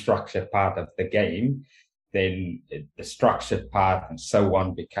unstructured part of the game, then the structured part and so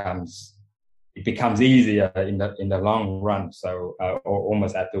on becomes easier in the long run. So or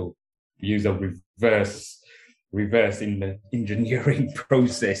almost have to use a reverse in the engineering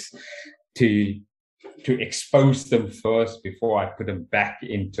process to expose them first before I put them back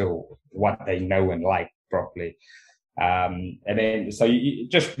into what they know and like properly. And then so you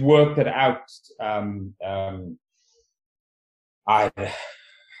just work it out.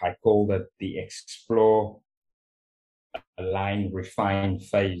 I called it the explore, align, refine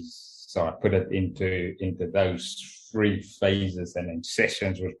phase. So I put it into those 3 phases, and then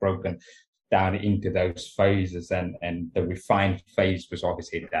sessions was broken down into those phases, and the refined phase was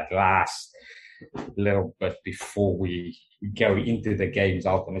obviously that last little bit before we go into the games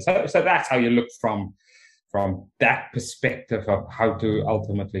ultimately. So that's how you look from that perspective of how to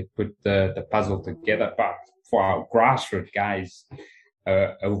ultimately put the puzzle together. But for our grassroots guys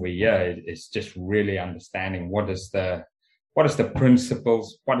over here, it's just really understanding what is the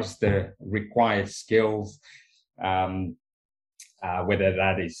principles, what is the required skills, whether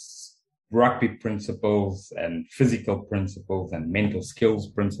that is rugby principles and physical principles and mental skills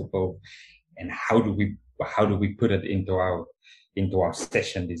principles, and how do we put it into our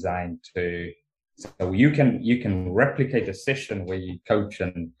session design so you can replicate a session where you coach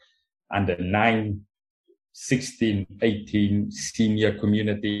an under 9, 16, 18 senior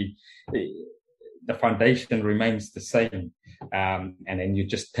community. The foundation remains the same, and then you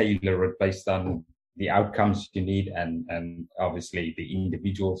just tailor it based on the outcomes you need and obviously the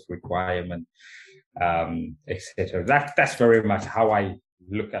individual's requirement, etc. That's very much how I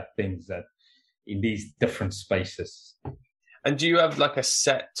look at things that in these different spaces. And do you have like a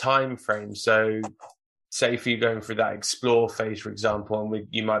set time frame? So say if you're going through that explore phase, for example, and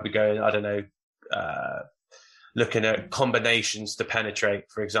you might be going, I don't know, looking at combinations to penetrate,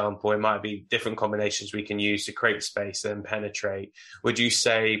 for example. It might be different combinations we can use to create space and penetrate. Would you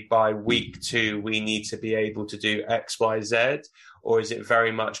say by week 2, we need to be able to do X, Y, Z? Or is it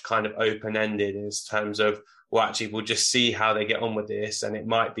very much kind of open-ended in terms of, well, actually, we'll just see how they get on with this. And it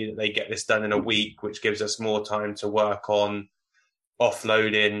might be that they get this done in a week, which gives us more time to work on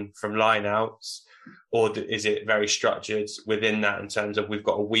offloading from lineouts. Or is it very structured within that in terms of we've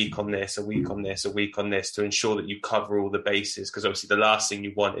got a week on this, a week on this, a week on this to ensure that you cover all the bases? Because obviously the last thing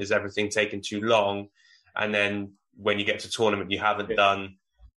you want is everything taking too long. And then when you get to tournament, you haven't done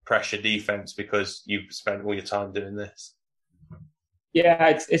pressure defense because you've spent all your time doing this. Yeah,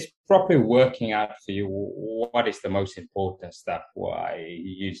 it's properly working out for you what is the most important stuff. Well, I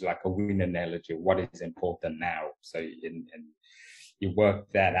use like a win analogy. What is important now? So you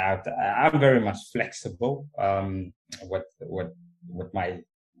work that out. I'm very much flexible with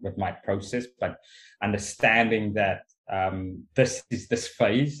my process, but understanding that this is this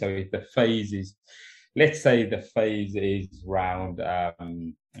phase. So if the phase is, let's say the phase is round. I'll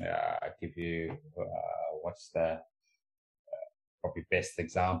give you what's the probably best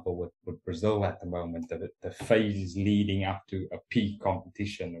example with Brazil at the moment. The phase is leading up to a peak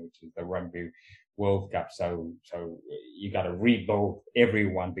competition, which is the Rugby World Cup. So you got to rebuild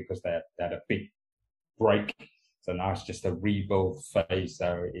everyone because they had a big break. So now it's just a rebuild phase.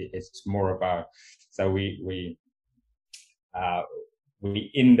 So it's more about, so we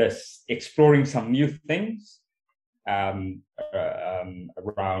in this exploring some new things around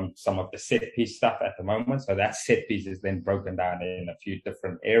some of the set piece stuff at the moment. So that set piece is then broken down in a few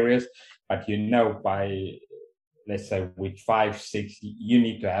different areas, but by let's say week 5, 6, you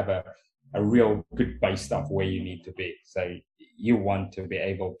need to have a real good base of where you need to be. So you want to be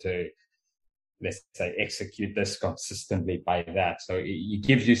able to, let's say, execute this consistently by that. So it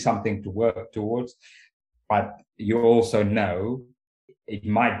gives you something to work towards, but you also know it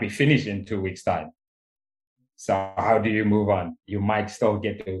might be finished in 2 weeks' time. So how do you move on? You might still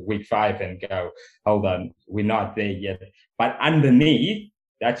get to week 5 and go, hold on, we're not there yet. But underneath,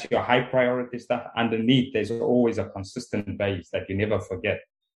 that's your high priority stuff. Underneath, there's always a consistent base that you never forget.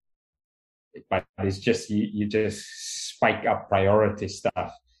 But it's just, you just spike up priority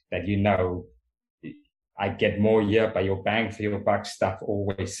stuff that you know, I get more here, but your bang for your buck stuff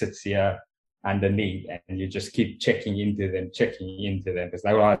always sits here underneath, and you just keep checking into them because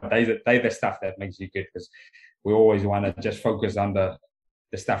they're the stuff that makes you good, because we always want to just focus on the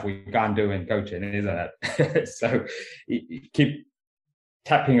stuff we can't do in coaching, isn't it? So you keep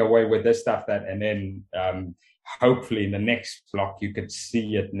tapping away with this stuff and then hopefully in the next block you could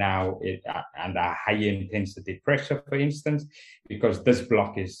see it now under high intensity pressure, for instance, because this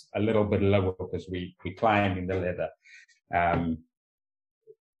block is a little bit lower because we climbing the ladder.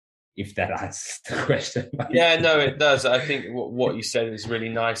 If that answers the question. Yeah, no, it does. I think what you said is really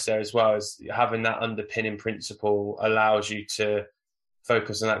nice there as well, is having that underpinning principle allows you to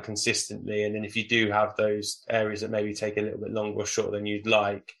focus on that consistently. And then if you do have those areas that maybe take a little bit longer or shorter than you'd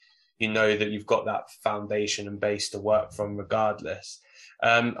like, you know that you've got that foundation and base to work from regardless.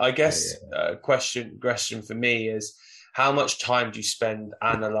 I guess question for me is, how much time do you spend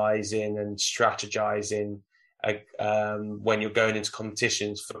analysing and strategizing when you're going into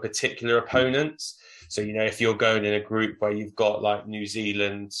competitions for particular opponents? So, you know, if you're going in a group where you've got like New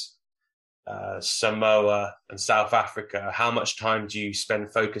Zealand, Samoa and South Africa, how much time do you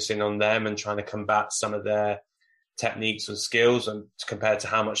spend focusing on them and trying to combat some of their techniques and skills, and compared to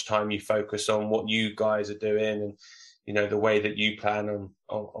how much time you focus on what you guys are doing and, you know, the way that you plan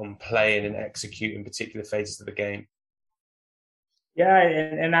on playing and executing particular phases of the game? Yeah,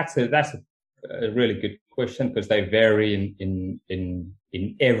 and that's a really good question, because they vary in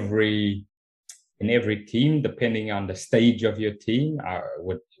every team depending on the stage of your team.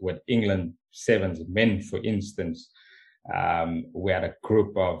 With England Sevens men, for instance, we had a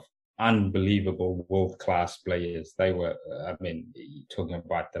group of unbelievable world-class players. They were, talking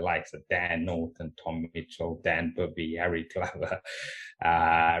about the likes of Dan Norton, Tom Mitchell, Dan Bibby, Harry Glover,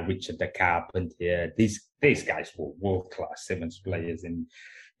 Richard de Carpentier. These guys were world-class Sevens players in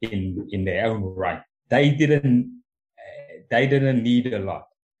their own right. They didn't need a lot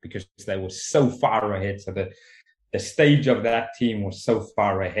because they were so far ahead. So the stage of that team was so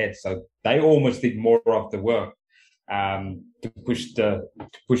far ahead. So they almost did more of the work to push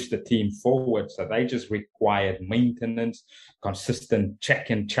the team forward. So they just required maintenance, consistent check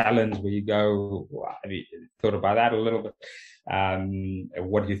and challenge, where you go, have you thought about that a little bit?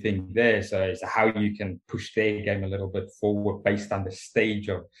 What do you think there? So it's how you can push their game a little bit forward based on the stage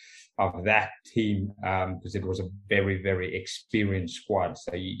of that team, because it was a very, very experienced squad.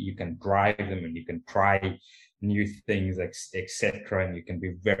 So you can drive them and you can try new things, etc. And you can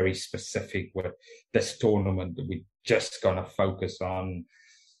be very specific with this tournament. We're just going to focus on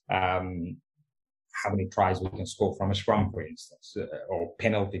how many tries we can score from a scrum, for instance, or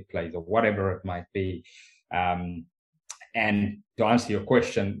penalty plays, or whatever it might be. And to answer your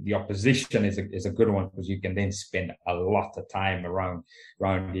question, the opposition is a good one, because you can then spend a lot of time around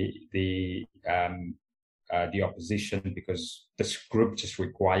the opposition, because this group just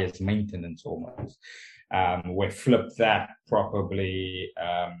requires maintenance almost. We flip that probably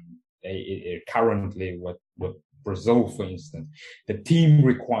currently with Brazil, for instance. The team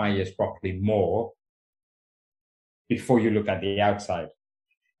requires probably more before you look at the outside,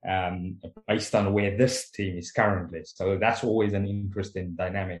 based on where this team is currently. So that's always an interesting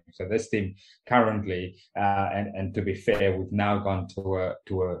dynamic. So this team currently, and to be fair, we've now gone to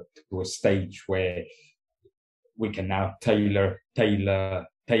a stage where we can now tailor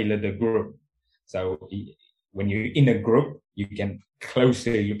the group. So when you're in a group, you can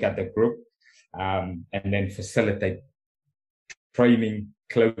closely look at the group, and then facilitate training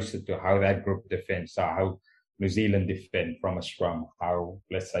closer to how that group defends. So how New Zealand defend from a scrum, how,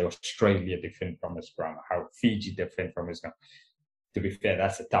 let's say, Australia defend from a scrum, how Fiji defend from a scrum. To be fair,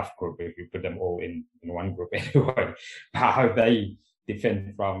 that's a tough group if you put them all in one group anyway. How they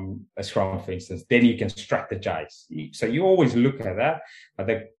defend from a scrum, for instance, then you can strategize. So you always look at that, but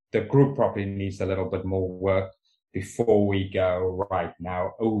the group probably needs a little bit more work before we go, right,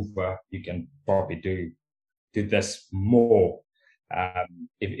 now over, you can probably do this more.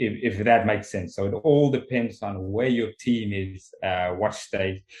 If that makes sense. So it all depends on where your team is, what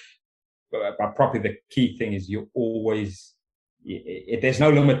stage. but probably the key thing is there's no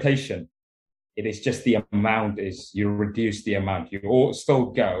limitation. It is just the amount is you reduce the amount. You all still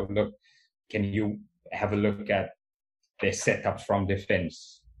go, look, can you have a look at their setups from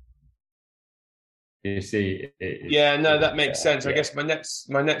defense? You see? Yeah, no, that makes sense. I guess my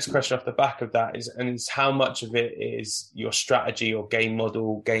next question off the back of that is how much of it is your strategy or game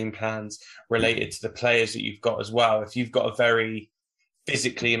model, game plans related to the players that you've got as well? If you've got a very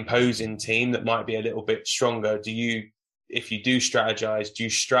physically imposing team that might be a little bit stronger, if you do strategize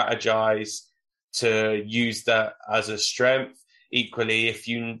to use that as a strength? Equally, if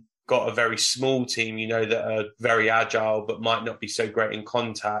you got a very small team, that are very agile but might not be so great in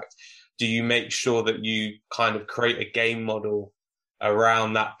contact, do you make sure that you kind of create a game model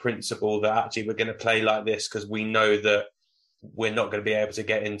around that principle that actually we're going to play like this because we know that we're not going to be able to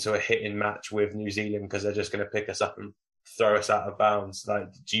get into a hitting match with New Zealand because they're just going to pick us up and throw us out of bounds? Like,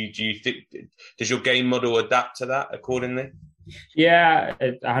 do you think, does your game model adapt to that accordingly? Yeah,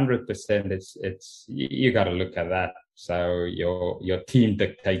 100%. It's you got to look at that. So your team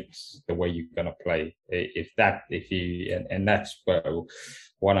dictates the way you're gonna play. And that's where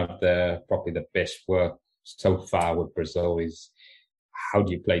one of probably the best work so far with Brazil is how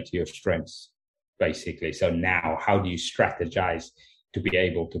do you play to your strengths, basically. So now, how do you strategize to be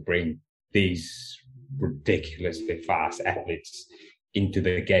able to bring these ridiculously fast athletes into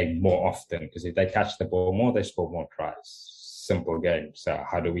the game more often? Because if they touch the ball more, they score more tries. Simple game. So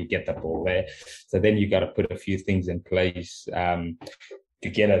how do we get the ball there? So then you got to put a few things in place to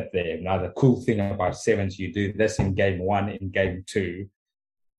get it there. Now, the cool thing about sevens, you do this in game one, in game two,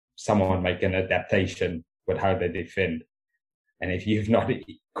 someone make an adaptation with how they defend. And if you've not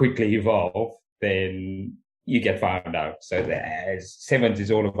quickly evolved, then you get found out. So sevens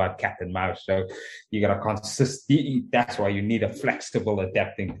is all about cat and mouse. So you got to that's why you need a flexible,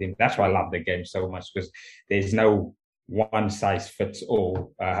 adapting team. That's why I love the game so much, because there's no one size fits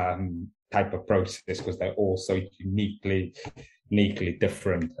all type of process, because they're all so uniquely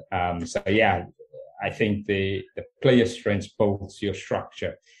different. So yeah, I think the player strengths builds your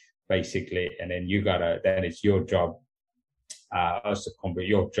structure basically, and then then it's your job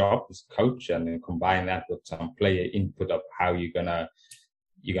your job as coach, and then combine that with some player input of how you're gonna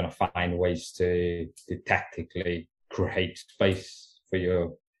find ways to tactically create space for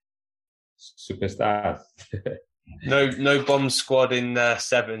your superstars. No bomb squad in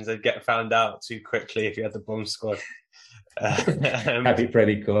sevens. They'd get found out too quickly if you had the bomb squad. That'd be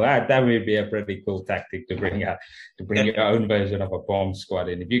pretty cool. That would be a pretty cool tactic to bring your own version of a bomb squad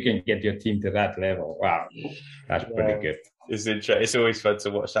in. If you can get your team to that level, wow, that's pretty good. It's interesting. It's always fun to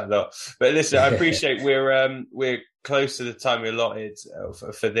watch that lot. But listen, I appreciate we're close to the time allotted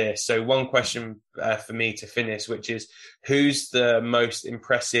for this. So one question for me to finish, which is, who's the most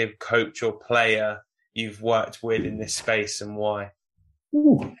impressive coach or player you've worked with in this space, and why?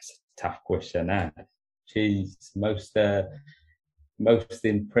 Ooh, that's a tough question. Geez, most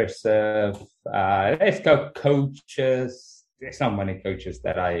impressive. Let's go coaches. There's not many coaches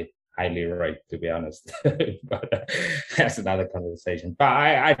that I highly rate, to be honest. But that's another conversation. But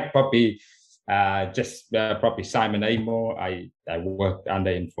I probably probably Simon Amor. I worked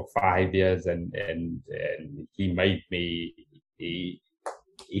under him for 5 years, and he made me. He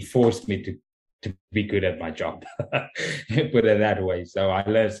forced me to be good at my job, put it that way. So I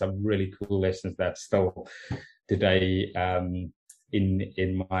learned some really cool lessons that still today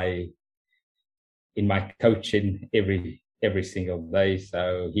in my coaching every single day.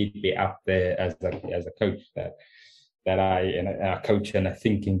 So he'd be up there as a coach that a coach and a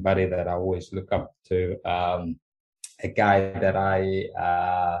thinking buddy that I always look up to. A guy that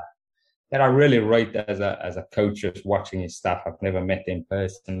I really rate as a coach, just watching his stuff. I've never met him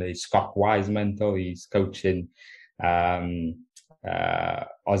personally. Scott Wisemantel, he's coaching Aussie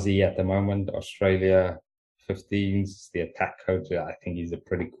at the moment, Australia 15s, the attack coach. I think he's a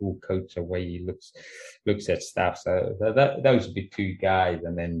pretty cool coach, the way he looks at stuff. So those would be two guys.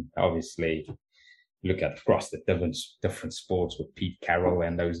 And then obviously look at across the different sports with Pete Carroll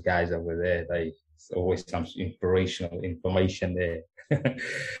and those guys over there. There's always some inspirational information there.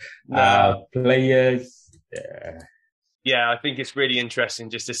 Players. Yeah, I think it's really interesting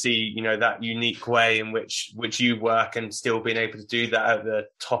just to see, that unique way in which you work, and still being able to do that at the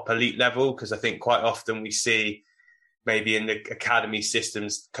top elite level. Because I think quite often we see maybe in the academy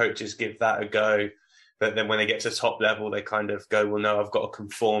systems, coaches give that a go, but then when they get to top level, they kind of go, well, no, I've got to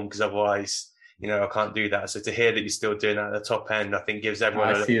conform because otherwise, I can't do that. So to hear that you're still doing that at the top end, I think gives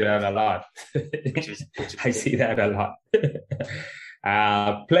everyone. I see that a lot. I see that a lot.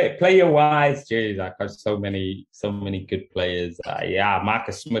 Player wise, geez, I've got so many good players.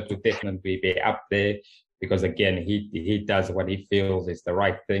 Marcus Smith would definitely be up there because again, he does what he feels is the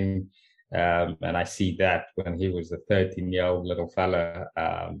right thing. And I see that when he was a 13-year-old little fella.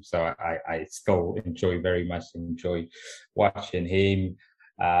 So I still very much enjoy watching him.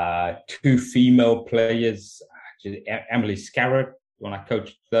 Two female players, Emily Scarrett, when I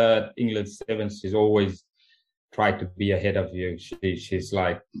coached the England Sevens, she's always tried to be ahead of you. She's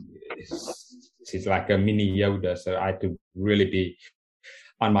like a mini Yoda. So I had to really be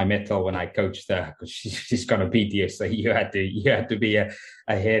on my mettle when I coached her because she's going to beat you. So you had to be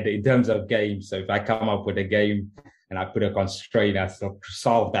ahead in terms of games. So if I come up with a game and I put a constraint, I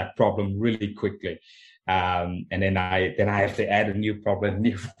solve that problem really quickly. And then I have to add a new problem.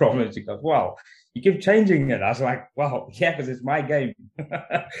 She goes, well, you keep changing it. I was like, well, yeah, because it's my game.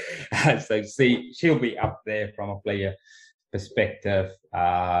 So see, she'll be up there from a player perspective.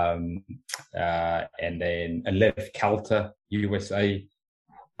 And then Liv Kelter, USA,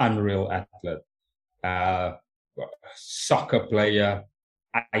 unreal athlete, soccer player,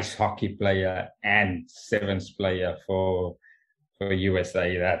 ice hockey player, and sevens player for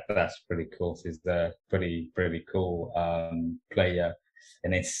USA. That's pretty cool. She's a pretty cool player.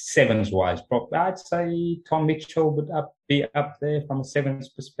 And then sevens wise, I'd say Tom Mitchell would be up there from a sevens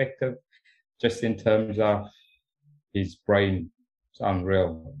perspective, just in terms of his brain. It's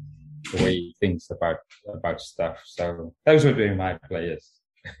unreal the way he thinks about stuff. So those would be my players.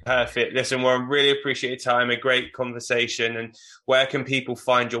 Perfect. Listen, Warren, really appreciate your time. A great conversation. And where can people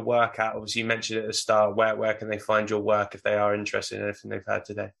find your work at? Obviously, you mentioned at the start. Where can they find your work if they are interested in anything they've heard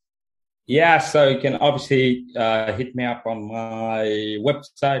today? Yeah, so you can obviously hit me up on my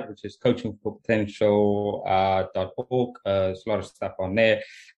website, which is coachingforpotential.org. There's a lot of stuff on there.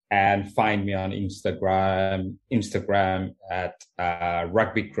 And find me on Instagram at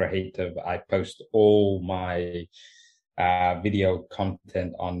Rugby Creative. I post all my video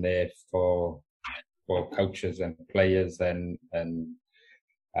content on there for coaches and players and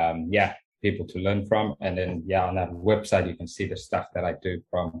people to learn from. And then on that website you can see the stuff that I do,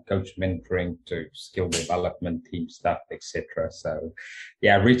 from coach mentoring to skill development, team stuff, etc. So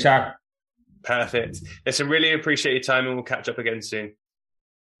reach out. Perfect. Listen, really appreciate your time, and we'll catch up again soon.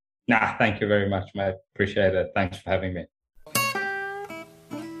 Thank you very much, mate. Appreciate it. Thanks for having me.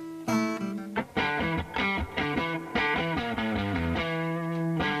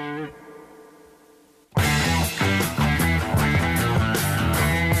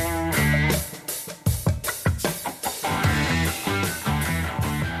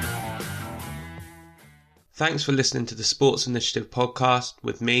 Thanks for listening to the Sports Initiative podcast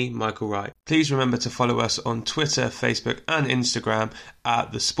with me, Michael Wright. Please remember to follow us on Twitter, Facebook and Instagram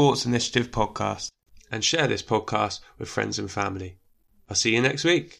at the Sports Initiative Podcast, and share this podcast with friends and family. I'll see you next week.